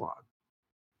highest echelon.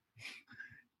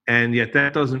 And yet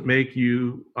that doesn't make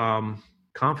you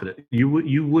confident.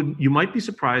 You might be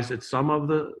surprised at some of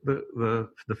the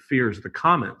fears, the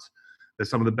comments that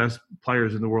some of the best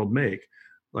players in the world make.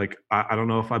 Like, I don't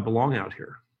know if I belong out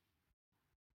here.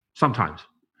 Sometimes,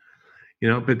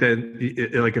 but then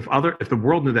like if the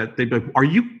world knew that, they'd be like, are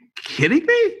you kidding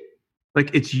me?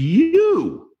 Like, it's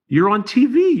you. You're on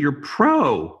TV. You're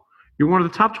pro. You're one of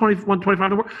the top 125 in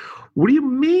the world. What do you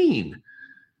mean?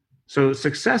 So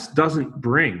success doesn't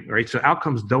bring, right? So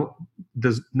outcomes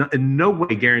does not, in no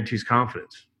way guarantees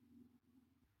confidence.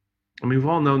 I mean, we've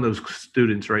all known those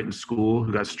students, right, in school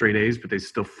who got straight A's, but they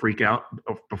still freak out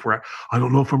before, I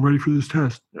don't know if I'm ready for this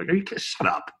test. Like, shut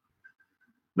up.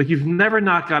 Like, you've never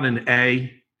not got an A.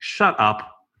 Shut up.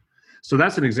 So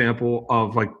that's an example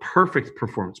of like perfect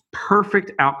performance,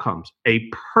 perfect outcomes, a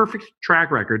perfect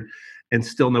track record, and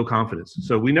still no confidence.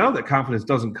 So we know that confidence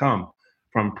doesn't come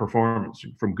from performance,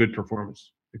 from good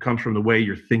performance. It comes from the way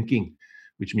you're thinking,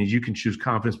 which means you can choose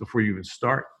confidence before you even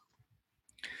start.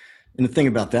 And the thing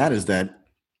about that is that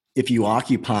if you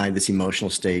occupy this emotional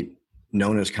state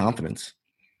known as confidence,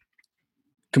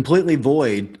 completely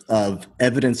void of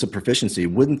evidence of proficiency,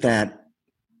 wouldn't that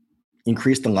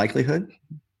increase the likelihood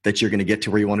that you're going to get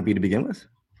to where you want to be to begin with?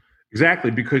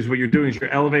 Exactly, because what you're doing is you're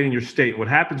elevating your state. What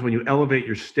happens when you elevate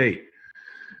your state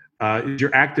is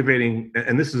you're activating,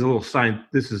 and this is a little science.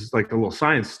 This is like a little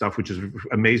science stuff, which is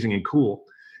amazing and cool.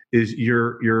 Is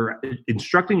you're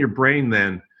instructing your brain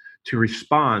then to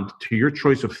respond to your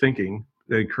choice of thinking,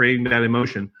 creating that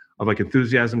emotion of like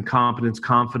enthusiasm, competence,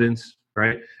 confidence,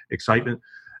 right, excitement.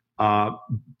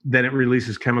 Then it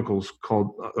releases chemicals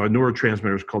called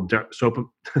neurotransmitters called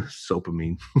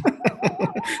sopamine.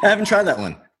 I haven't tried that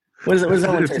one. What does that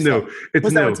one taste like?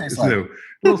 It's new. It's new. A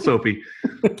little soapy.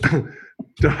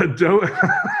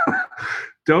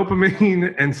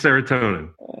 Dopamine and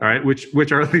serotonin, all right,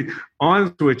 which are the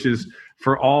on switches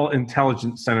for all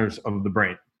intelligent centers of the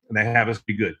brain. And they have us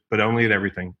be good, but only at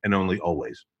everything and only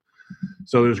always.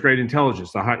 So there's great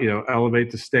intelligence.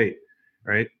 Elevate the state,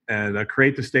 right? And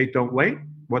create the state, don't wait.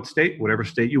 What state? Whatever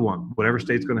state you want. Whatever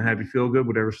state's going to have you feel good.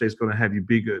 Whatever state's going to have you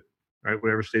be good, right?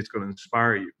 Whatever state's going to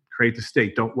inspire you. Create the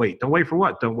state. Don't wait. Don't wait for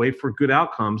what? Don't wait for good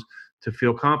outcomes to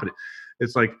feel confident.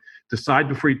 It's like decide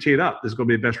before you tee it up. This is going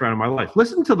to be the best round of my life.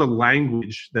 Listen to the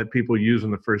language that people use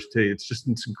on the first tee. It's just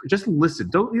listen.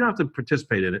 You don't have to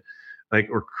participate in it,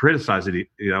 or criticize it.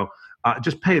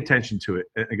 Just pay attention to it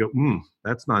and go,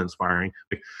 that's not inspiring.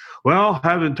 Well,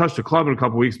 haven't touched a club in a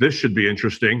couple of weeks. This should be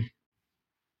interesting.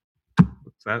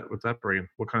 What's that bringing?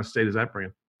 What kind of state is that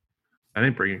bringing? That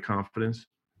ain't bringing confidence.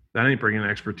 That ain't bringing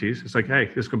expertise. It's like, hey,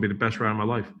 this is going to be the best round of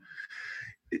my life.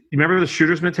 You remember the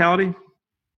shooter's mentality?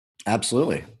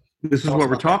 Absolutely. This is what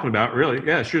we're talking about, really.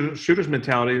 Yeah, shooter's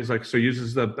mentality is like, so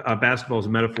uses the basketball as a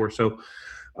metaphor. So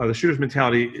the shooter's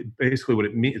mentality, basically what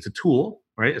it means, it's a tool,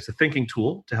 right? It's a thinking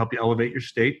tool to help you elevate your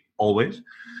state always.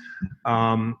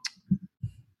 So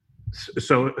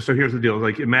here's the deal.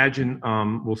 Like imagine,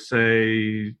 we'll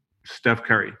say Steph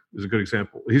Curry is a good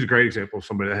example. He's a great example of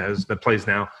somebody that plays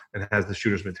now and has the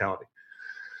shooter's mentality.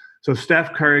 So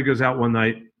Steph Curry goes out one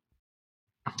night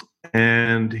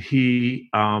and he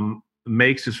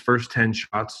makes his first 10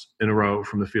 shots in a row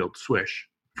from the field, swish,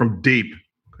 from deep,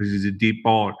 because he's a deep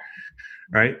baller,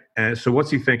 right? And so what's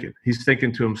he thinking? He's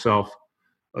thinking to himself,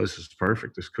 oh, this is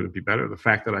perfect. This couldn't be better. The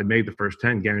fact that I made the first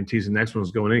 10 guarantees the next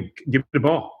one's going in. Give me the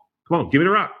ball. Come on, give it a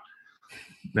rock.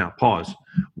 Now, pause.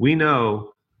 We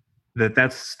know that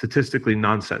that's statistically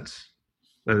nonsense.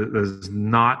 That is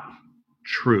not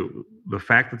true. The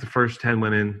fact that the first 10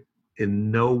 went in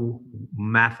no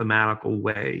mathematical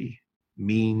way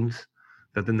means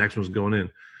that the next one's going in.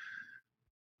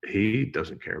 He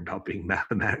doesn't care about being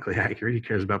mathematically accurate. He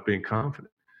cares about being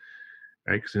confident,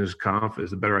 right? Because in his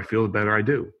confidence, the better I feel, the better I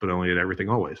do, but only at everything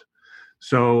always.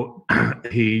 So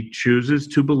he chooses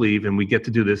to believe, and we get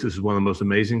to do this. This is one of the most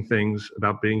amazing things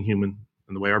about being human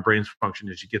and the way our brains function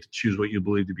is you get to choose what you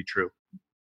believe to be true.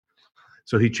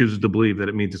 So he chooses to believe that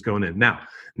it means it's going in. Now,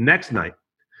 next night,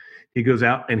 he goes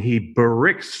out and he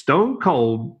stone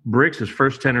cold bricks his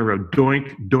first 10 in a row,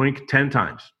 doink, doink, 10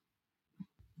 times.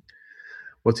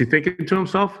 What's he thinking to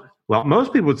himself? Well,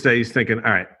 most people would say he's thinking,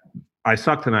 all right, I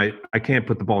suck tonight. I can't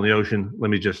put the ball in the ocean. Let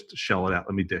me just shell it out.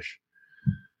 Let me dish.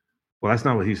 Well, that's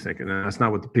not what he's thinking. And that's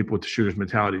not what the people with the shooter's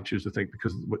mentality choose to think,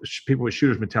 because people with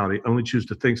shooter's mentality only choose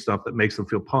to think stuff that makes them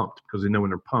feel pumped, because they know when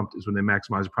they're pumped is when they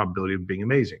maximize the probability of being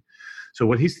amazing. So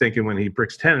what he's thinking when he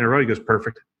bricks 10 in a row, he goes,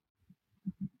 perfect.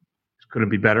 Couldn't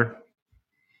be better.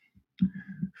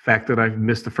 Fact that I've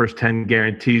missed the first 10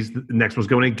 guarantees the next one's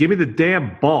going in. Give me the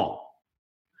damn ball.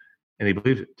 And he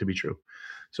believes it to be true.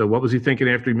 So what was he thinking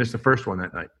after he missed the first one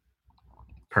that night?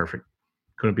 Perfect.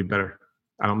 Couldn't be better.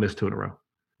 I don't miss 2 in a row. And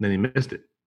then he missed it.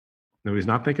 No, he's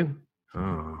not thinking,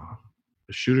 oh,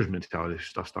 the shooter's mentality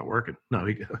stuff's not working. No,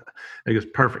 he goes,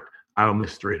 perfect. I don't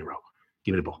miss 3 in a row.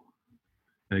 Give me the ball.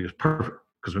 And he goes, perfect.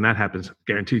 Because when that happens,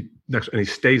 guaranteed next, and he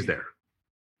stays there.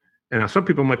 And now some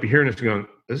people might be hearing this and going,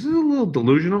 this is a little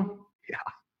delusional. Yeah,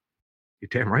 you're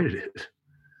damn right it is.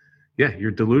 Yeah,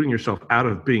 you're deluding yourself out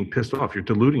of being pissed off. You're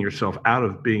deluding yourself out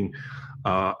of being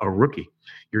a rookie.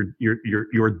 You're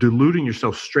deluding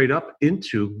yourself straight up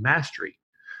into mastery.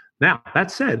 Now,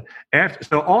 that said,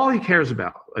 so all he cares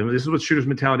about, I mean, this is what shooter's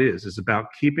mentality is about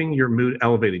keeping your mood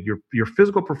elevated. Your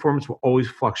physical performance will always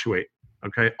fluctuate.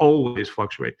 Okay, always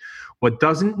fluctuate. What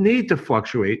doesn't need to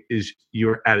fluctuate is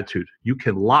your attitude. You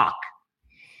can lock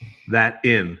that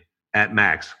in at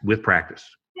max with practice,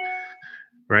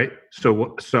 right?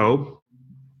 So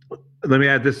let me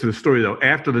add this to the story, though.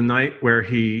 After the night where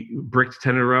he bricked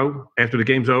 10 in a row, after the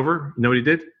game's over, you know what he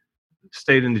did?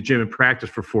 Stayed in the gym and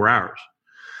practiced for 4 hours.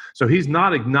 So he's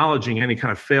not acknowledging any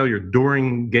kind of failure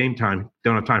during game time.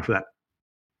 Don't have time for that.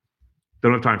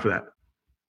 Don't have time for that.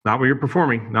 Not when you're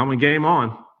performing, not when game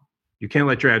on. You can't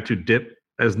let your attitude dip.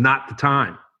 That is not the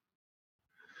time.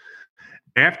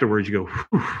 afterwards you go,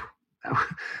 whew,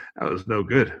 that was no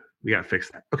good. We got to fix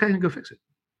that. Okay, then go fix it.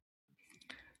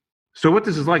 So what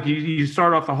this is like, you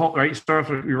start off the whole, right? You start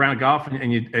off your round of golf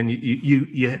and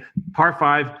you par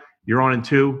 5, you're on in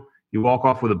 2, you walk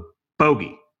off with a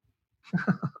bogey.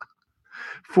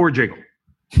 4 jiggle.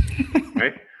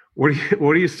 Right? What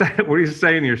are you saying? What are you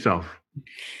saying to yourself?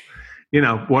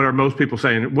 What are most people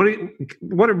saying?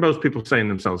 What are most people saying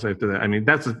themselves after that? I mean,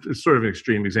 that's sort of an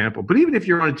extreme example. But even if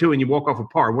you're on a 2 and you walk off a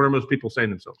par, what are most people saying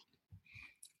themselves?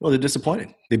 Well, they're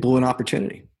disappointed. They blew an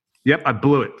opportunity. Yep, I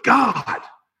blew it. God.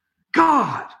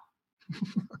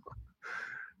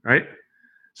 Right?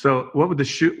 So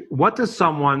what does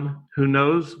someone who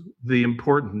knows the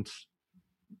importance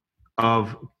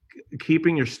of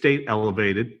keeping your state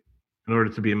elevated in order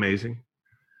to be amazing,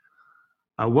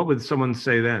 what would someone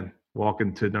say then? Walk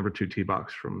into number 2 tee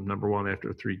box from number 1 after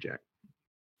a 3 jack.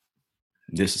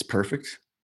 This is perfect.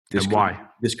 Why?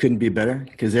 This couldn't be better,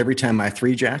 because every time I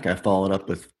 3 jack, I follow it up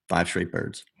with 5 straight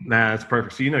birds. Nah, that's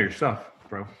perfect. So you know your stuff,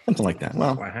 bro. Something like that.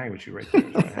 Well, I hang with you right there.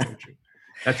 That's why I hang with you.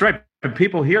 That's right. But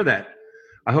people hear that.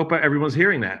 I hope everyone's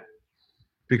hearing that,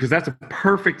 because that's a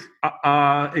perfect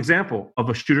example of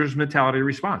a shooter's mentality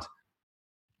response.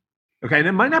 Okay, and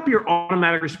it might not be your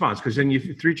automatic response, because then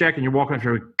you 3 jack and you're walking up,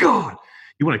 you're like, God,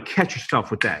 you want to catch yourself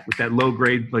with that low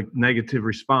grade, like negative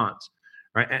response,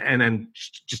 right? And then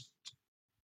just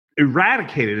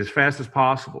eradicate it as fast as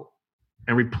possible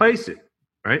and replace it,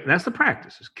 right? And that's the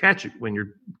practice, is catch it when you're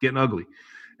getting ugly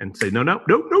and say, no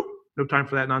time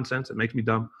for that nonsense. It makes me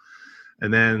dumb.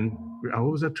 And then,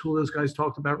 what was that tool those guys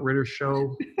talked about? Ritter's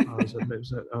show?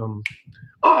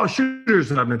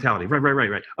 Shooter's mentality.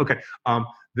 Right. Okay.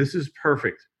 This is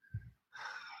perfect.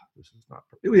 This is not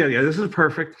perfect. Yeah, this is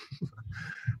perfect.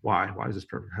 Why? Why is this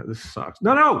perfect? This sucks.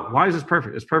 No. Why is this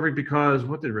perfect? It's perfect because,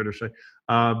 what did Ritter say?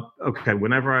 Okay,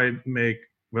 whenever I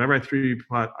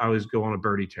 3-putt, I always go on a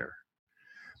birdie tear.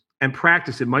 And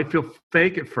practice, it might feel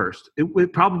fake at first.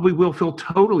 It probably will feel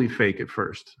totally fake at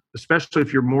first, especially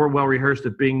if you're more well-rehearsed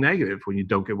at being negative when you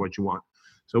don't get what you want.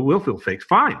 So it will feel fake.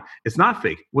 Fine. It's not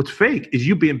fake. What's fake is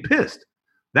you being pissed.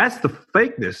 That's the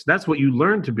fakeness. That's what you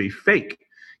learn to be, fake.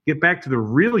 Get back to the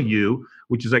real you,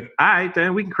 which is like, all right,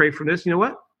 then we can create from this. You know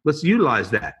what? Let's utilize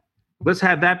that. Let's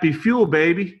have that be fuel,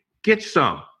 baby. Get you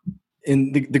some.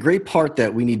 And the great part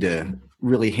that we need to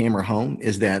really hammer home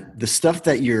is that the stuff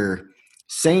that you're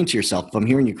saying to yourself, if I'm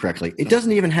hearing you correctly, it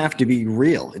doesn't even have to be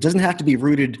real. It doesn't have to be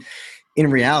rooted in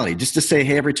reality. Just to say,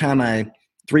 hey, every time I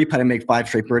 3-putt, I make 5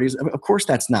 straight birdies. Of course,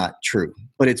 that's not true.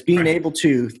 But it's being able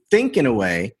to think in a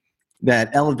way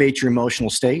that elevates your emotional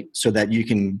state so that you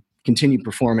can continue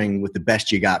performing with the best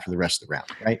you got for the rest of the round,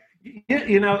 right?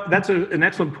 Yeah, that's an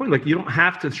excellent point. Like, you don't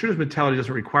have to, shooter's mentality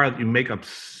doesn't require that you make up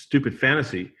stupid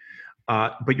fantasy,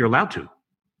 but you're allowed to.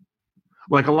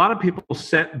 Like, a lot of people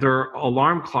set their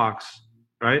alarm clocks,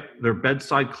 right? Their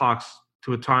bedside clocks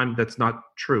to a time that's not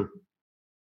true.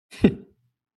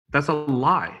 That's a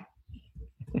lie.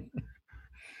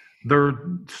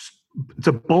 It's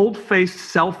a bold-faced,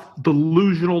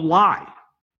 self-delusional lie.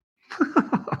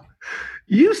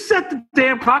 You set the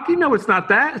damn clock. You know it's not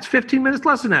that. It's 15 minutes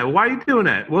less than that. Why are you doing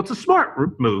that? Well, it's a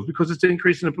smart move because it's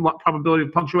increasing the probability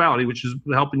of punctuality, which is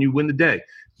helping you win the day.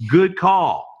 Good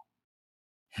call.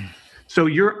 So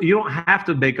you don't have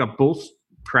to make up bull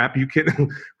crap. You can,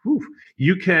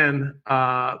 you know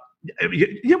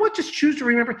what? Just choose to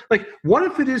remember. Like, what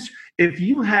if it is, if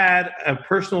you had a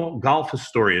personal golf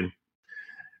historian,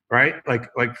 right? Like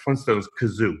Flintstones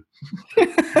Kazoo,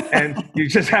 and you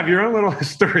just have your own little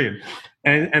historian,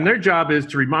 and their job is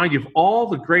to remind you of all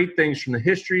the great things from the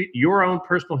history, your own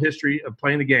personal history of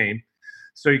playing the game.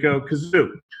 So you go,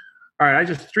 Kazoo. All right, I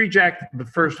just 3-jacked the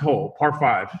first hole, par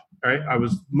 5. Right, I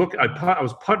was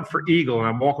putting for eagle, and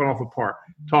I'm walking off a par.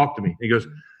 Talk to me. He goes,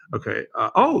 okay.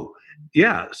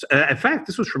 Yeah. In fact,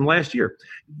 this was from last year.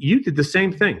 You did the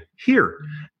same thing here,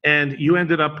 and you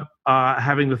ended up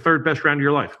having the 3rd best round of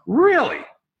your life. Really?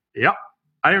 Yep.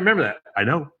 I remember that. I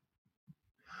know.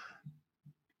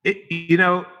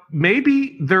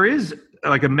 Maybe there is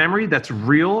like a memory that's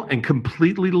real and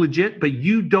completely legit, but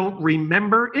you don't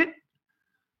remember it.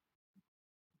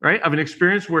 Right? Of an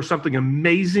experience where something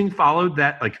amazing followed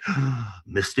that, like,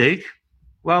 mistake.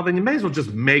 Well, then you may as well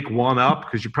just make one up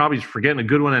because you're probably forgetting a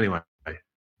good one anyway.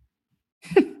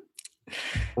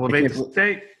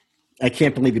 I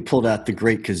can't believe you pulled out the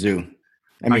great Kazoo.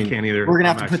 I mean, I can't either. We're going to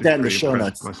have to put that in the show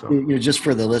notes, just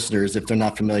for the listeners if they're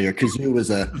not familiar. Kazoo was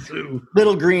a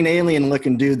little green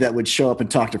alien-looking dude that would show up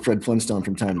and talk to Fred Flintstone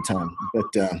from time to time. But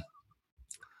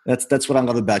that's what I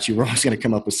love about you. We're always going to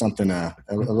come up with something a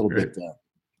little bit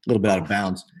out of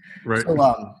bounds. Right.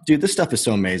 So, dude, this stuff is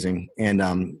so amazing.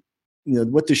 And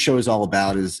what this show is all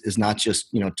about is not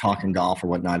just, talking golf or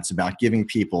whatnot. It's about giving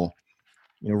people,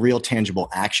 real tangible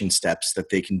action steps that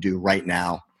they can do right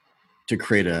now to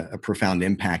create a profound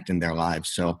impact in their lives.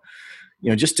 So,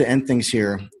 just to end things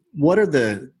here, what are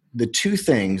the two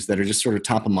things that are just sort of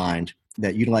top of mind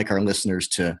that you'd like our listeners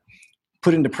to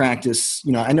put into practice?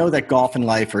 I know that golf and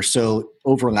life are so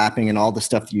overlapping, and all the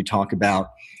stuff that you talk about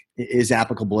is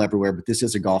applicable everywhere, but this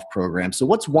is a golf program. So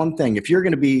what's one thing, if you're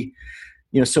going to be,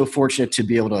 so fortunate to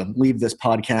be able to leave this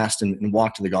podcast and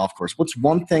walk to the golf course, what's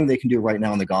one thing they can do right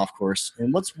now on the golf course?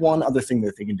 And what's one other thing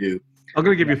that they can do? I'm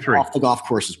going to give you three. Off the golf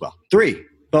course as well. 3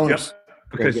 bonus.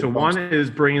 Yep. Okay, so one is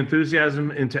bring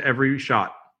enthusiasm into every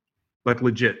shot, like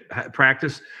legit.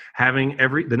 Practice having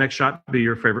the next shot be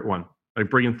your favorite one. Like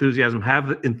bring enthusiasm. Have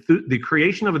the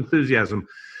creation of enthusiasm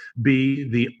be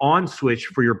the on switch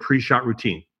for your pre-shot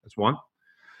routine. That's one.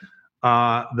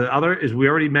 The other is, we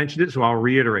already mentioned it, so I'll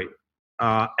reiterate.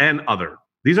 And other.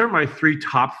 These aren't my 3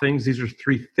 top things. These are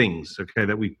 3 things, okay,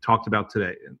 that we talked about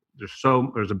today.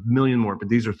 There's a million more, but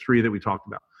these are 3 that we talked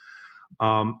about.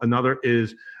 Another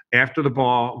is, after the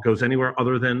ball goes anywhere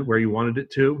other than where you wanted it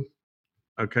to,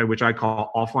 okay, which I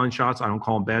call offline shots. I don't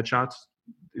call them bad shots.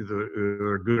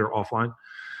 Either good or offline.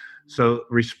 So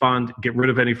respond, get rid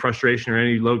of any frustration or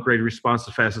any low-grade response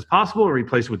as fast as possible, and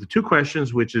replace it with the 2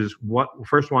 questions, which is,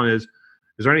 first one is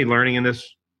there any learning in this?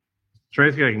 Is there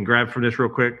anything I can grab from this real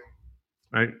quick?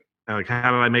 Right? Like,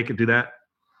 how did I make it do that?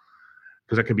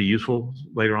 Because that could be useful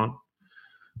later on,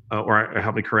 or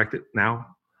help me correct it now.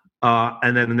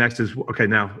 And then the next is, okay,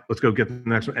 now let's go get the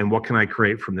next one. And what can I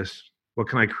create from this? What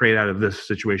can I create out of this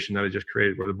situation that I just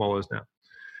created where the ball is now?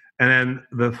 And then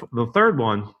the third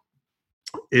one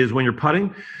is, when you're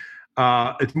putting,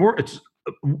 it's more,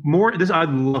 I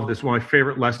love this. One of my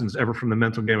favorite lessons ever from the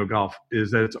mental game of golf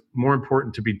is that it's more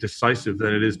important to be decisive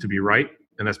than it is to be right.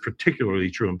 And that's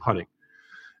particularly true in putting.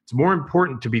 It's more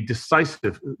important to be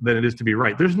decisive than it is to be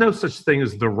right. There's no such thing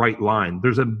as the right line.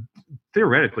 There's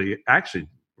actually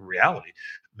reality,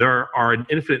 there are an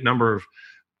infinite number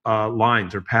of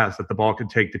lines or paths that the ball can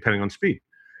take depending on speed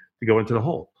to go into the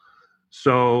hole.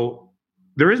 So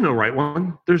there is no right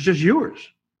one. There's just yours,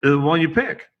 the one you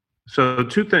pick. So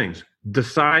 2 things.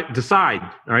 Decide,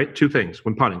 all right, 2 things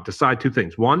when putting. Decide 2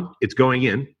 things. 1, it's going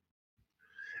in.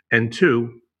 And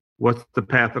 2, what's the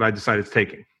path that I decide it's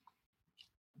taking?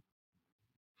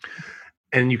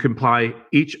 And you can apply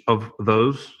each of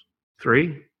those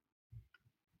 3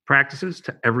 practices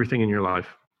to everything in your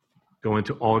life. Go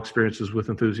into all experiences with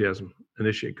enthusiasm.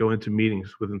 Initiate. Go into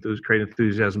meetings with create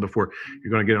enthusiasm before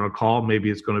you're going to get on a call. Maybe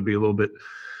it's going to be a little bit,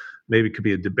 maybe it could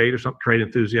be a debate or something. Create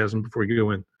enthusiasm before you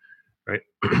go in, right?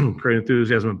 Create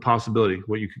enthusiasm and possibility,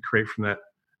 what you could create from that,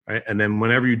 right? And then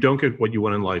whenever you don't get what you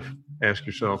want in life, ask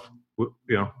yourself,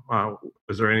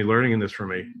 is there any learning in this for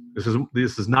me? This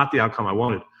is not the outcome I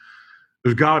wanted.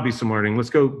 There's got to be some learning. Let's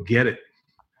go get it.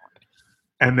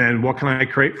 And then what can I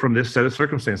create from this set of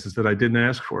circumstances that I didn't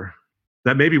ask for?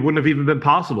 That maybe wouldn't have even been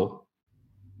possible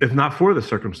if not for the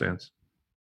circumstance,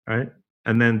 right?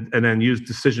 And then use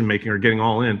decision-making or getting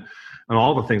all in on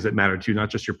all the things that matter to you,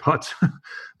 not just your putts,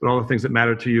 but all the things that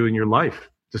matter to you in your life.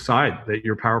 Decide that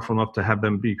you're powerful enough to have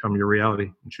them become your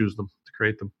reality and choose them to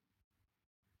create them.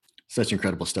 Such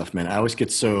incredible stuff, man. I always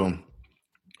get so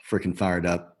freaking fired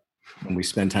up when we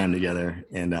spend time together.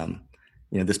 And,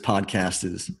 this podcast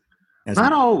is...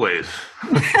 Not always.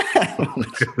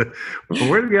 When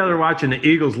we're together watching the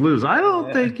Eagles lose, I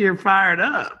don't think you're fired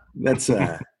up. That's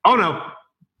oh no.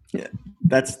 Yeah,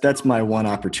 that's my one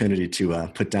opportunity to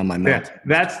put down my mouth.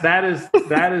 Yeah, that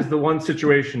is the one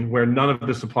situation where none of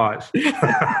this applies. The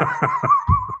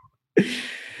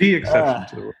exception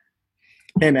to the rule.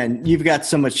 Hey man, you've got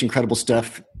so much incredible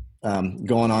stuff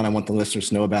going on. I want the listeners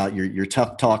to know about your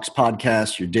Tough Talks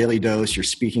podcast, your Daily Dose, your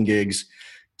speaking gigs.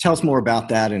 Tell us more about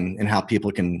that and how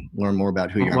people can learn more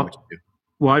about who you are and what you do.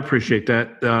 Well, I appreciate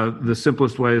that. The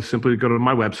simplest way is simply to go to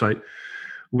my website,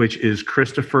 which is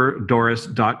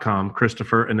ChristopherDorris.com.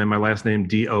 Christopher, and then my last name,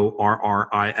 DORRIS.com.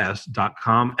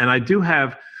 And I do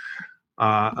have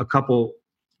a couple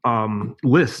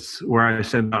lists where I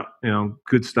send out,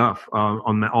 good stuff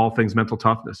on all things mental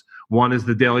toughness. One is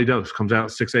the Daily Dose, comes out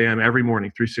at 6 a.m. every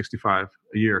morning, 365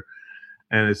 a year.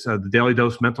 And it's the Daily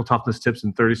Dose Mental Toughness Tips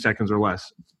in 30 seconds or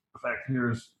less. In fact,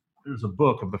 here's a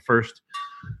book of the first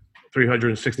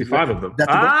 365 of them.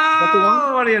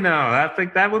 What do you know? I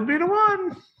think that would be the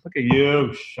one. Look at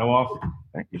you, show off.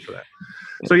 Thank you for that.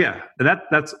 So yeah,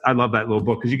 that's I love that little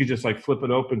book because you could just like flip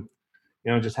it open,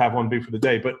 just have one be for the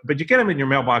day. But you get them in your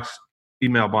email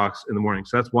box in the morning.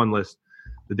 So that's one list,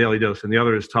 the Daily Dose, and the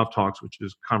other is Tough Talks, which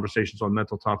is conversations on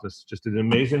mental toughness. Just an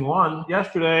amazing one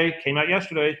came out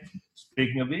yesterday.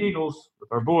 speaking of the Eagles,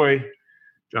 with our boy,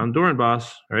 John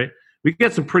Dorenbos, right? We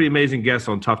get some pretty amazing guests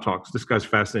on Tough Talks. This guy's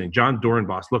fascinating. John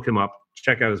Dorenbos, look him up,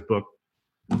 check out his book,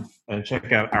 and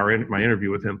check out my interview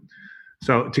with him.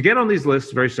 So to get on these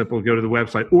lists, very simple, go to the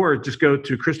website or just go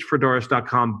to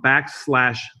ChristopherDoris.com/lists,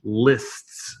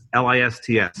 LISTS.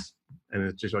 And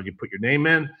it's just like you put your name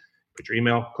in, put your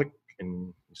email, click,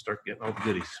 and start getting all the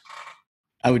goodies.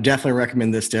 I would definitely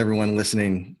recommend this to everyone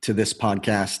listening to this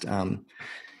podcast.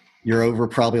 You're over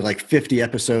probably like 50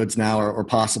 episodes now or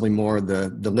possibly more. The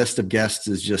list of guests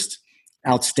is just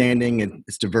outstanding and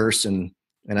it's diverse and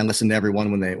I listen to everyone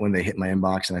when they hit my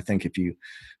inbox. And I think if you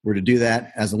were to do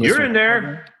that as a listener. You're in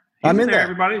there. I'm in there,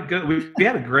 everybody. Good. We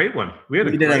had a great one. We had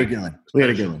a good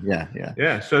one.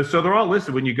 Yeah. So they're all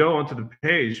listed. When you go onto the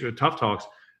page, Tough Talks,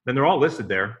 then they're all listed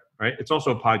there, right? It's also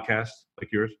a podcast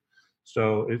like yours.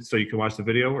 So you can watch the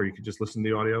video or you can just listen to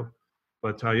the audio.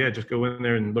 But just go in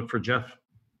there and look for Jeff.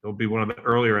 It'll be one of the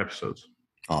earlier episodes.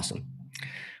 Awesome.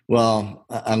 Well,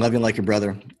 I love you like a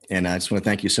brother. And I just want to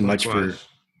thank you so much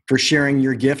for sharing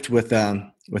your gift with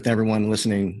everyone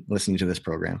listening to this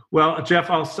program. Well, Jeff,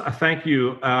 I'll thank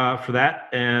you for that.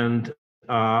 And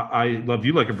I love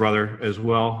you like a brother as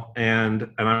well. And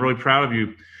I'm really proud of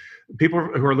you. People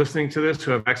who are listening to this,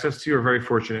 who have access to you, are very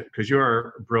fortunate because you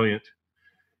are brilliant.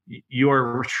 You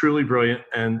are truly brilliant.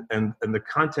 And the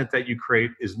content that you create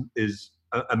is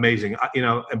amazing.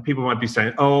 And people might be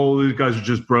saying, oh, these guys are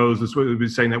just bros. That's what they'd be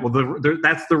saying that. Well,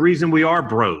 that's the reason we are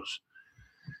bros.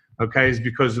 Okay, is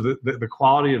because of the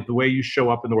quality of the way you show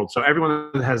up in the world. So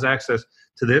everyone that has access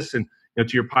to this and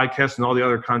to your podcast and all the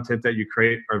other content that you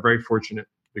create are very fortunate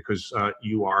because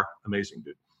you are amazing,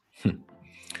 dude.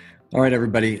 All right,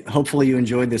 everybody. Hopefully you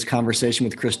enjoyed this conversation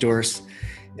with Chris Doris.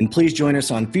 And please join us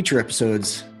on future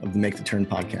episodes of the Make the Turn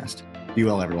podcast. Be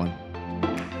well, everyone.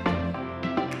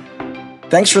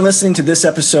 Thanks for listening to this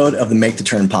episode of the Make the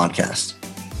Turn podcast.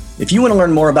 If you want to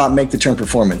learn more about Make the Turn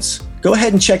Performance, go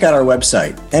ahead and check out our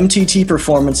website,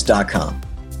 mttperformance.com.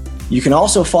 You can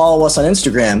also follow us on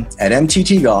Instagram at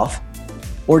mttgolf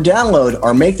or download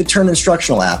our Make the Turn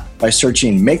instructional app by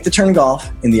searching Make the Turn Golf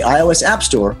in the iOS App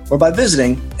Store or by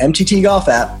visiting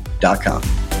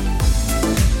mttgolfapp.com.